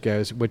research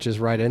goes, which is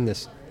right in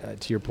this,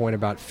 to your point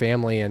about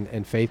family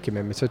and faith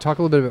commitment. So talk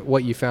a little bit about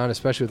what you found,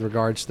 especially with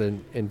regards to the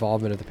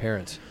involvement of the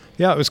parents.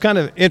 Yeah, it was kind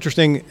of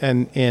interesting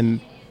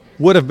and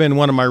would have been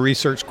one of my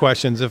research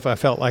questions if I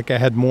felt like I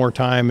had more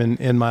time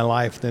in my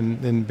life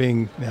than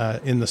being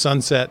in the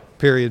sunset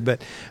period.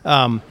 But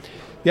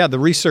the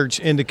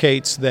research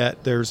indicates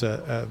that there's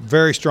a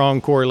very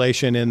strong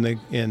correlation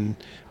in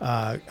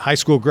high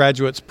school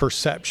graduates'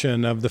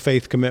 perception of the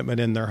faith commitment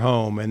in their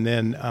home. And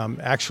then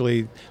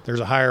actually there's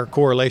a higher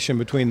correlation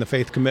between the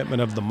faith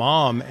commitment of the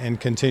mom and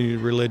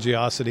continued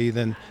religiosity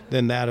than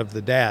that of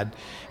the dad.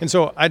 And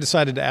so I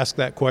decided to ask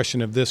that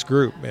question of this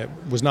group. It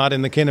was not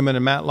in the Kinnaman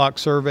and Matlock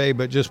survey,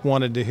 but just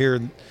wanted to hear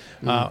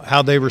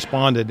how they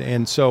responded.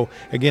 And so,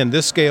 again,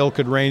 this scale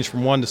could range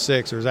from 1 to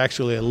 6. There's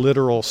actually a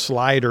literal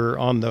slider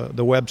on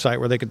the website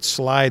where they could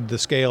slide the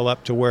scale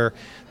up to where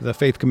the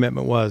faith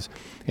commitment was.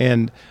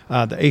 And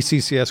the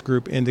ACCS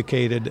group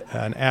indicated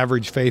an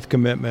average faith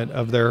commitment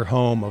of their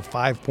home of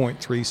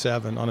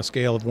 5.37 on a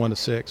scale of 1 to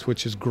 6,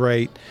 which is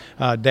great.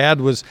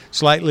 Dad was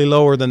slightly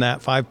lower than that,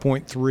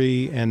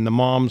 5.3, and the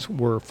moms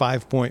were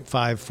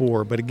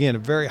 5.54. But again, a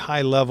very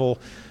high level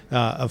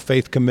of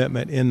faith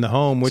commitment in the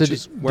home, which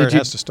is where it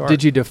has to start.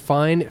 Did you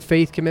define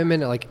faith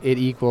commitment like it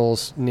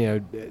equals,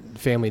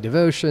 family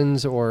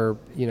devotions or,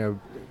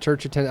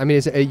 church attendance? I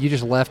mean, you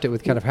just left it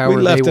with kind of how we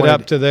left it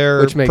up to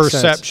their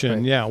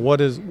perception. Sense, right?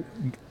 What is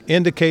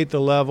indicate the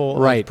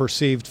level of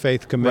perceived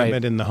faith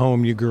commitment in the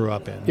home you grew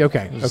up in.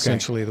 Okay.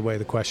 Essentially the way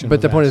the question was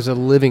But the asked. Point is a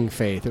living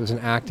faith. It was an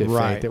active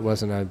faith. It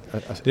wasn't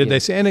a Did they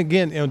say? And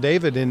again,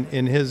 David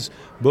in his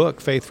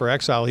book, Faith for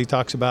Exile, he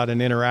talks about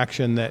an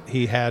interaction that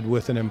he had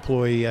with an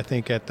employee, I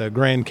think at the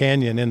Grand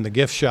Canyon in the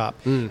gift shop,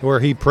 where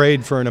he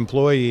prayed for an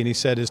employee, and he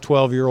said his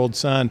 12-year-old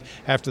son,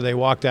 after they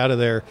walked out of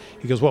there,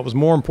 he goes, what was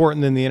more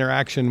important than the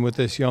interaction with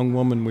this young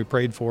woman we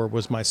prayed for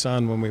was my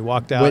son when we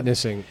walked out.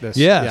 Witnessing this.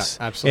 Yes.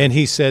 Yeah, absolutely. And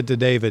he said to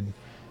David,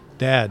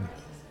 Dad,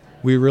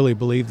 we really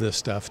believe this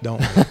stuff, don't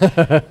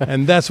we?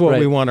 And that's what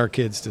we want our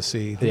kids to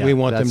see. Yeah, we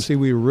want them to see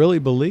we really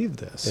believe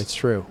this. It's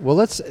true. Well,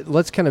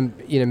 let's kind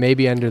of,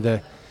 maybe under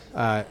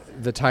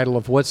the title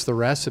of What's the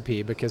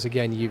Recipe, because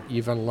again,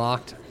 you've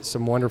unlocked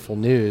some wonderful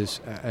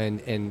news,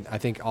 and I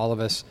think all of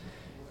us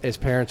as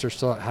parents are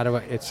still,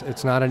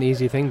 it's not an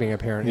easy thing being a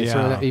parent. It's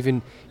not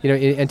even,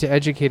 and to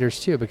educators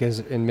too, because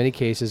in many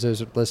cases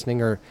those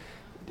listening are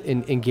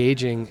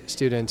engaging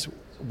students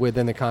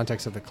within the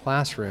context of the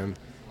classroom.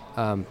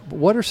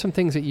 What are some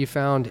things that you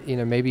found,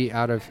 maybe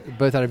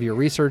both out of your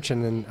research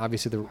and then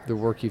obviously the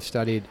work you've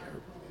studied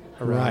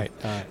around?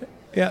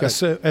 Right.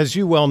 So as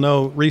you well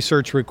know,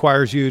 research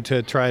requires you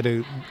to try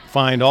to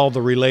find all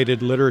the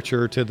related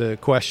literature to the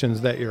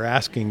questions that you're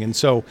asking. And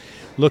so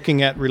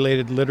looking at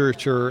related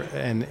literature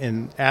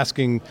and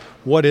asking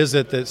what is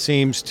it that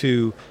seems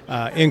to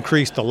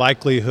increase the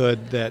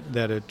likelihood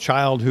that a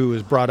child who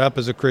is brought up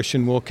as a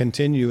Christian will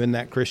continue in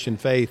that Christian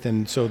faith.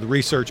 And so the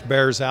research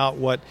bears out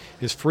what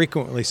is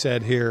frequently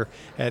said here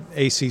at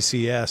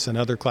ACCS and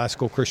other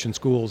classical Christian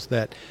schools,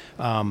 that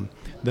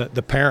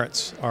the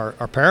parents are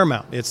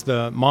paramount. It's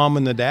the mom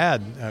and the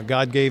dad.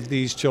 God gave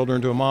these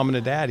children to a mom and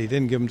a dad. He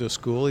didn't give them to a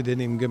school. He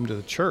didn't even give them to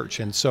the church.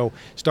 And so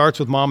it starts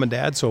with mom and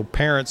dad. So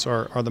parents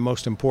are the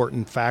most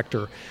important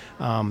factor.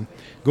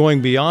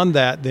 Going beyond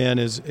that then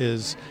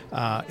is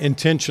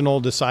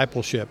intentional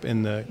discipleship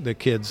in the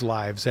kids'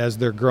 lives as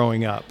they're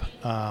growing up.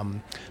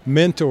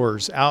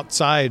 Mentors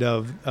outside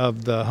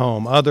of the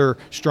home, other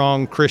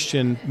strong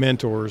Christian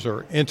mentors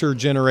or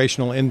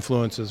intergenerational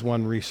influences,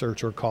 one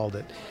researcher called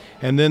it.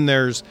 And then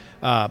there's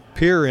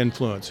peer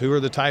influence. Who are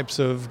the types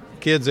of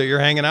kids that you're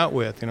hanging out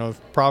with?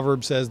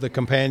 Proverbs says the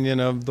companion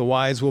of the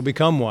wise will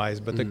become wise,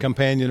 but the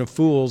companion of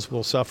fools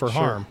will suffer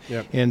harm.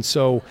 Yep. And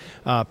so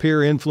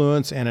peer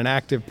influence and an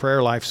active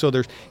prayer life. So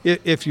there's,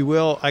 if you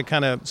will, I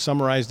kind of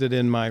summarized it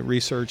in my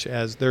research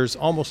as there's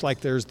almost like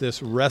there's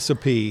this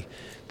recipe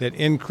that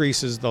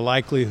increases the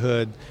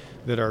likelihood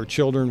that our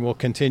children will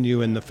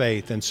continue in the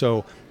faith. And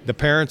so the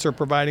parents are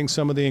providing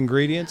some of the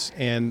ingredients,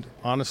 and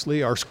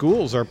honestly, our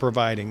schools are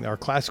providing, our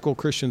classical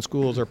Christian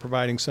schools are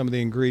providing some of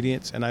the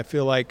ingredients. And I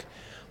feel like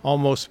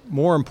almost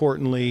more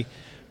importantly,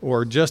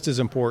 or just as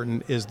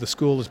important, is the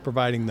school is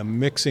providing the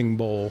mixing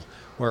bowl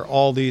where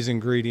all these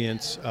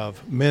ingredients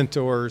of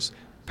mentors,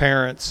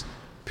 parents,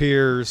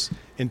 peers,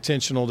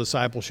 intentional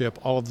discipleship,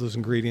 all of those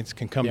ingredients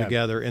can come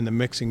together in the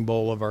mixing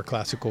bowl of our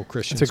classical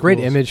Christian schools. It's a great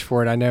image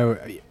for it. I know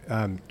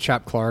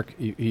Chap Clark,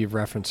 you've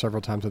referenced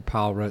several times with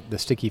Powell, wrote the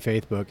Sticky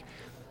Faith book.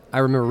 I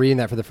remember reading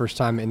that for the first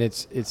time, and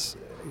it's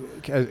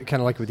kind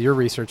of like with your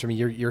research. I mean,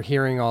 you're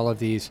hearing all of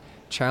these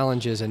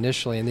challenges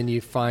initially, and then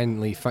you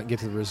finally get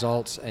to the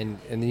results, and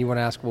then you want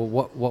to ask, well,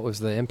 what was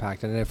the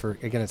impact? And if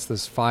again, it's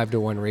this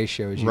 5-to-1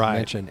 ratio, as you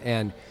mentioned.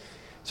 And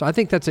so I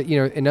think that's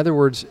in other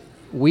words,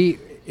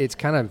 it's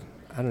kind of,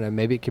 I don't know,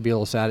 maybe it could be a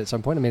little sad at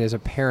some point. I mean, as a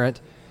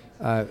parent,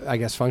 I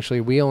guess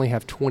functionally, we only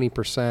have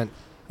 20%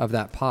 of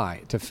that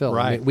pie to fill.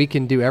 Right. I mean, we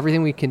can do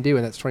everything we can do,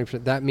 and that's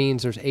 20%. That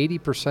means there's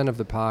 80% of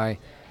the pie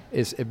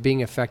is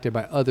being affected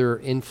by other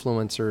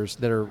influencers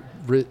that are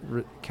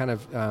kind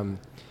of,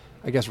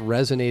 I guess,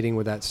 resonating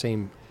with that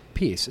same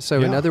piece.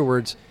 So in other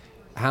words,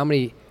 how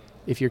many,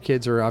 if your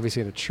kids are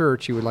obviously in a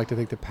church, you would like to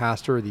think the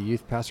pastor or the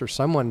youth pastor,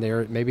 someone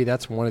there, maybe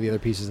that's one of the other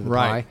pieces of the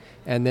pie.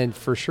 And then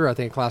for sure, I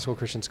think a classical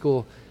Christian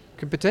school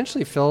could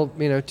potentially fill,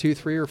 2,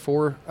 3, or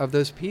 4 of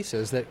those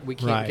pieces that we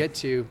can't get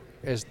to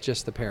as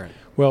just the parent.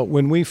 Well,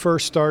 when we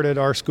first started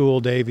our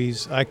school,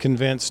 Davies, I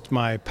convinced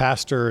my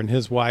pastor and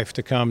his wife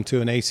to come to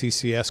an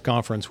ACCS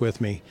conference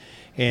with me.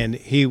 And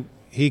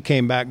he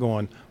came back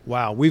going,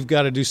 wow, we've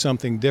got to do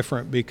something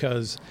different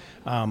because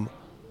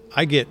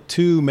I get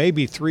 2,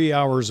 maybe 3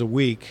 hours a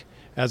week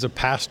as a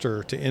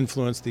pastor to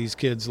influence these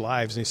kids'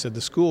 lives. And he said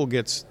the school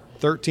gets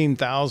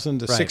 13,000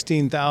 to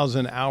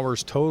 16,000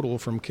 hours total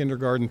from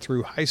kindergarten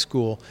through high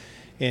school.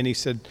 And he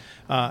said,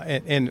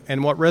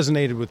 and what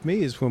resonated with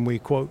me is when we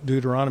quote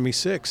Deuteronomy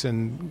 6,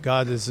 and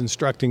God is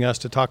instructing us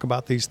to talk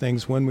about these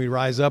things when we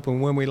rise up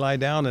and when we lie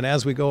down and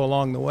as we go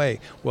along the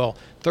way. Well,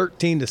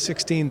 13 to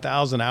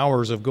 16,000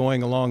 hours of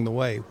going along the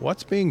way.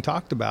 What's being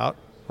talked about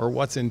or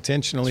what's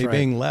intentionally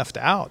being left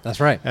out? That's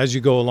right. As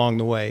you go along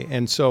the way.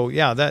 And so,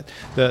 that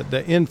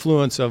the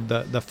influence of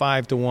the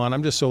 5-to-1,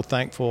 I'm just so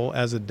thankful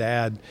as a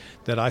dad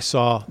that I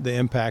saw the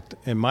impact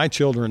in my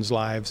children's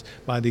lives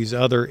by these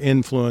other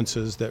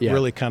influences that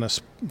really kind of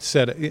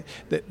said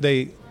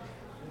it.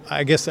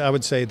 I guess I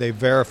would say they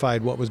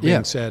verified what was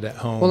being said at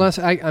home. Well,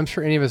 I'm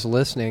sure any of us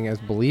listening as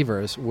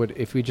believers would,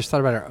 if we just thought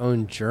about our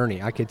own journey,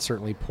 I could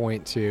certainly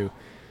point to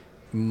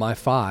my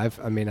 5.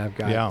 I mean, I've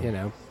got,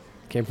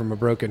 came from a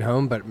broken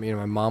home, but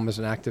my mom was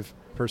an active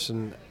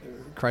person,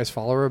 Christ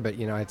follower, but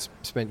I'd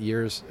spent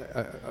years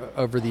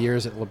over the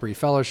years at L'Abri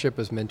Fellowship,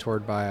 was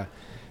mentored by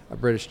a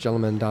British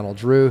gentleman, Donald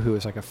Drew, who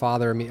was like a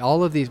father. I mean,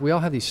 all of these, we all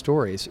have these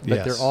stories,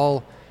 but they're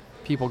all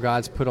people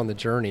God's put on the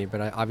journey.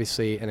 But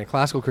obviously, in a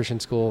classical Christian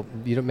school,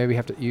 you maybe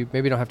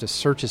don't have to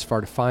search as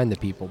far to find the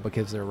people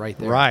because they're right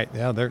there. Right.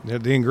 Yeah. They're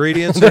the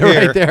ingredients are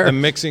here. Right there. The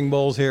mixing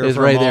bowl's here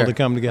for them all to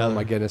come together. Oh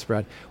my goodness,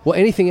 Brad. Well,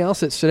 anything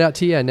else that stood out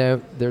to you? I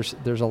know there's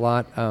a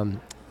lot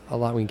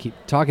we can keep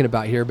talking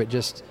about here, but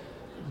just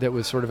that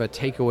was sort of a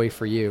takeaway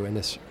for you in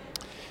this.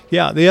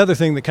 Yeah, the other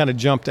thing that kind of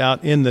jumped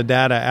out in the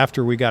data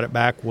after we got it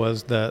back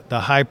was the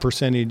high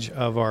percentage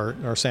of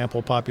our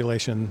sample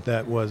population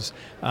that was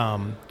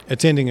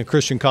attending a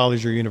Christian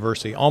college or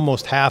university.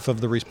 Almost half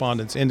of the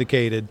respondents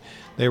indicated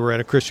they were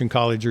at a Christian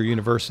college or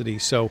university.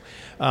 So,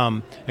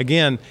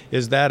 again,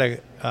 is that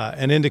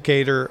an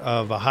indicator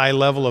of a high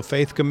level of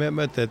faith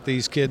commitment that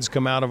these kids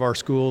come out of our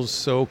schools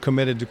so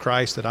committed to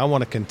Christ that I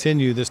want to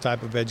continue this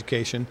type of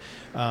education?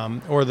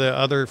 Or the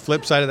other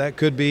flip side of that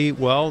could be,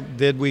 well,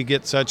 did we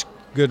get such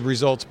good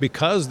results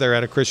because they're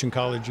at a Christian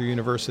college or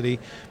university?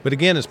 But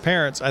again, as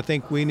parents, I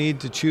think we need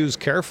to choose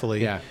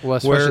carefully. Yeah, well,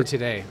 especially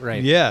today,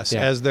 right? Yes,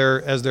 as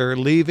they're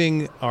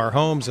leaving our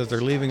homes, as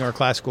they're leaving our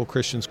classical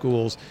Christian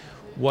schools,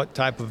 what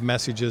type of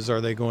messages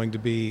are they going to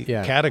be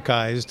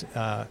catechized,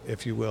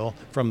 if you will,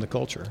 from the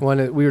culture?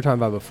 One we were talking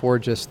about before,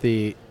 just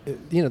the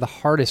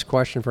hardest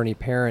question for any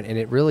parent, and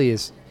it really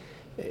is.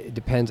 It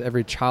depends.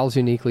 Every child's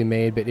uniquely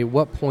made, but at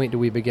what point do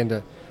we begin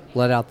to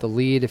let out the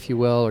lead, if you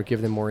will, or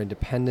give them more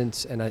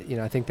independence? And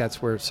I think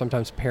that's where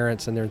sometimes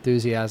parents and their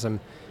enthusiasm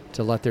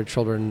to let their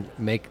children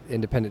make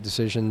independent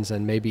decisions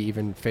and maybe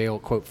even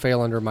fail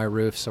under my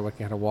roof so I can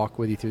kind of walk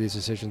with you through these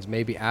decisions,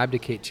 maybe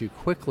abdicate too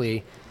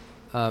quickly.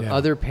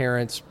 Other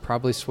parents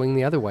probably swing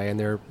the other way, and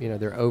they're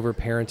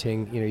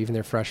over-parenting, even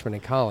their freshmen in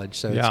college.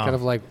 So it's kind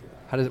of like,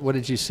 what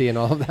did you see in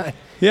all of that?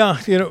 Yeah,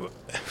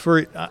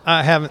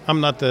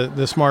 I'm not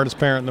the smartest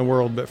parent in the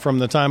world, but from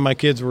the time my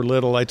kids were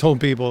little, I told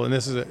people, and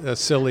this is a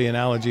silly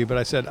analogy, but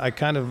I said I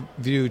kind of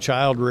view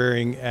child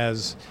rearing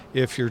as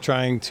if you're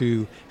trying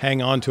to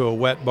hang on to a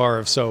wet bar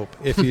of soap.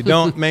 If you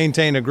don't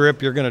maintain a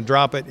grip, you're going to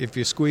drop it. If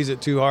you squeeze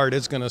it too hard,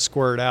 it's going to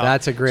squirt out.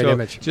 That's a great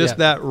image. Just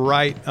that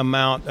right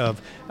amount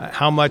of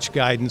how much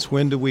guidance,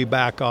 when do we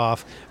back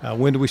off,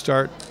 when do we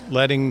start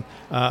letting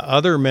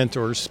other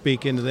mentors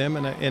speak into them,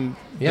 and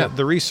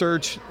the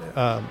research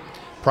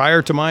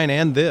prior to mine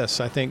and this,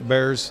 I think,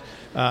 bears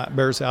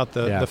out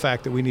the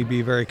fact that we need to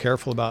be very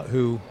careful about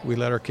who we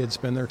let our kids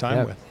spend their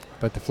time with.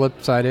 But the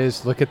flip side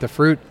is look at the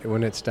fruit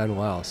when it's done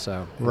well.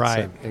 So it's,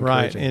 right.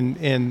 encouraging.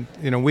 And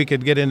we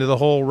could get into the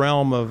whole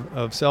realm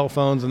of cell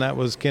phones, and that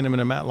was Kinnaman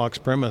and Matlock's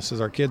premise,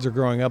 as our kids are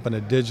growing up in a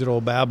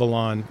digital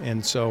Babylon.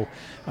 And so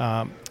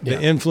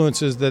the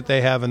influences that they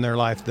have in their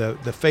life,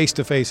 the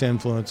face-to-face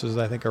influences,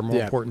 I think are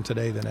more important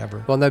today than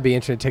ever. Well, and that'd be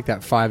interesting to take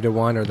that 5 to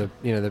 1 or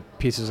the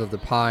pieces of the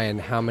pie,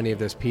 and how many of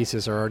those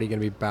pieces are already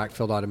going to be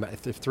backfilled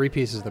automatically. If 3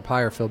 pieces of the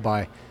pie are filled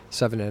by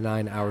 7 to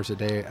 9 hours a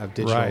day of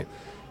digital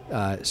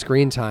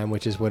screen time,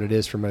 which is what it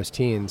is for most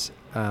teens,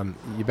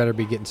 you better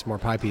be getting some more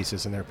pie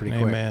pieces in there pretty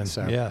quick. Amen.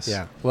 So, yes.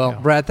 Yeah. Well,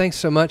 Brad, thanks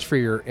so much for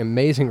your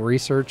amazing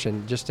research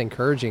and just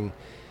encouraging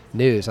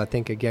news. I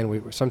think,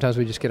 again, sometimes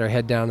we just get our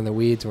head down in the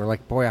weeds and we're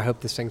like, boy, I hope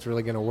this thing's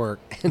really going to work.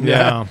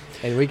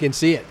 And we can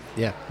see it.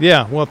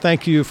 Yeah. Well,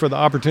 thank you for the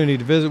opportunity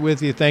to visit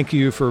with you. Thank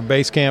you for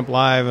Basecamp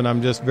Live, and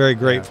I'm just very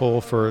grateful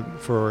for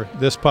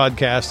this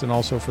podcast and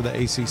also for the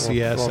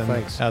ACCS and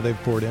thanks. How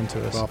they've poured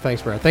into us. Well,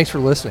 thanks, Brad. Thanks for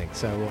listening.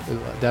 So we'll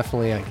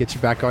definitely get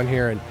you back on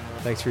here, and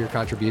thanks for your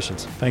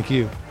contributions. Thank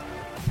you.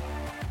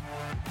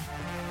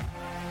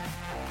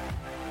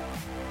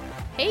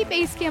 Hey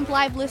Basecamp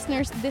Live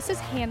listeners, this is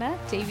Hannah,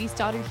 Davey's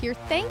daughter here.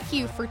 Thank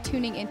you for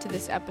tuning into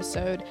this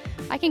episode.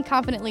 I can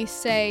confidently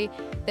say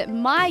that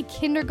my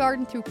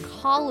kindergarten through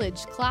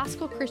college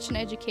classical Christian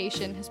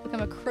education has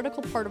become a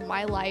critical part of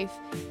my life.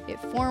 It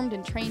formed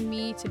and trained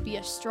me to be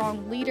a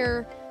strong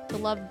leader, to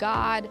love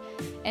God,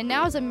 and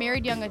now as a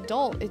married young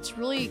adult, it's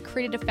really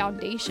created a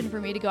foundation for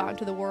me to go out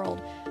into the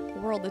world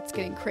that's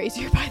getting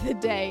crazier by the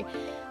day.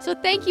 So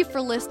thank you for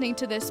listening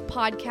to this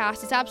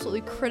podcast. It's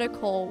absolutely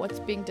critical what's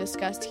being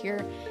discussed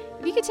here.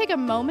 If you could take a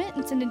moment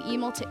and send an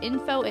email to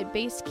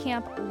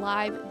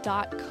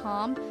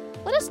info@basecamplive.com.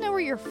 Let us know where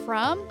you're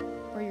from,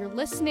 where you're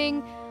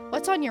listening,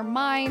 what's on your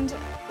mind.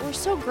 We're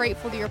so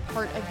grateful that you're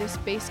part of this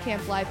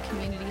Basecamp Live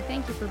community.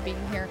 Thank you for being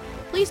here.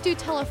 Please do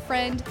tell a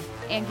friend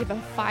and give a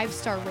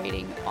 5-star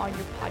rating on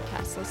your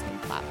podcast listening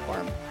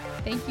platform.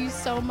 Thank you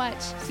so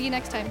much. See you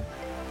next time.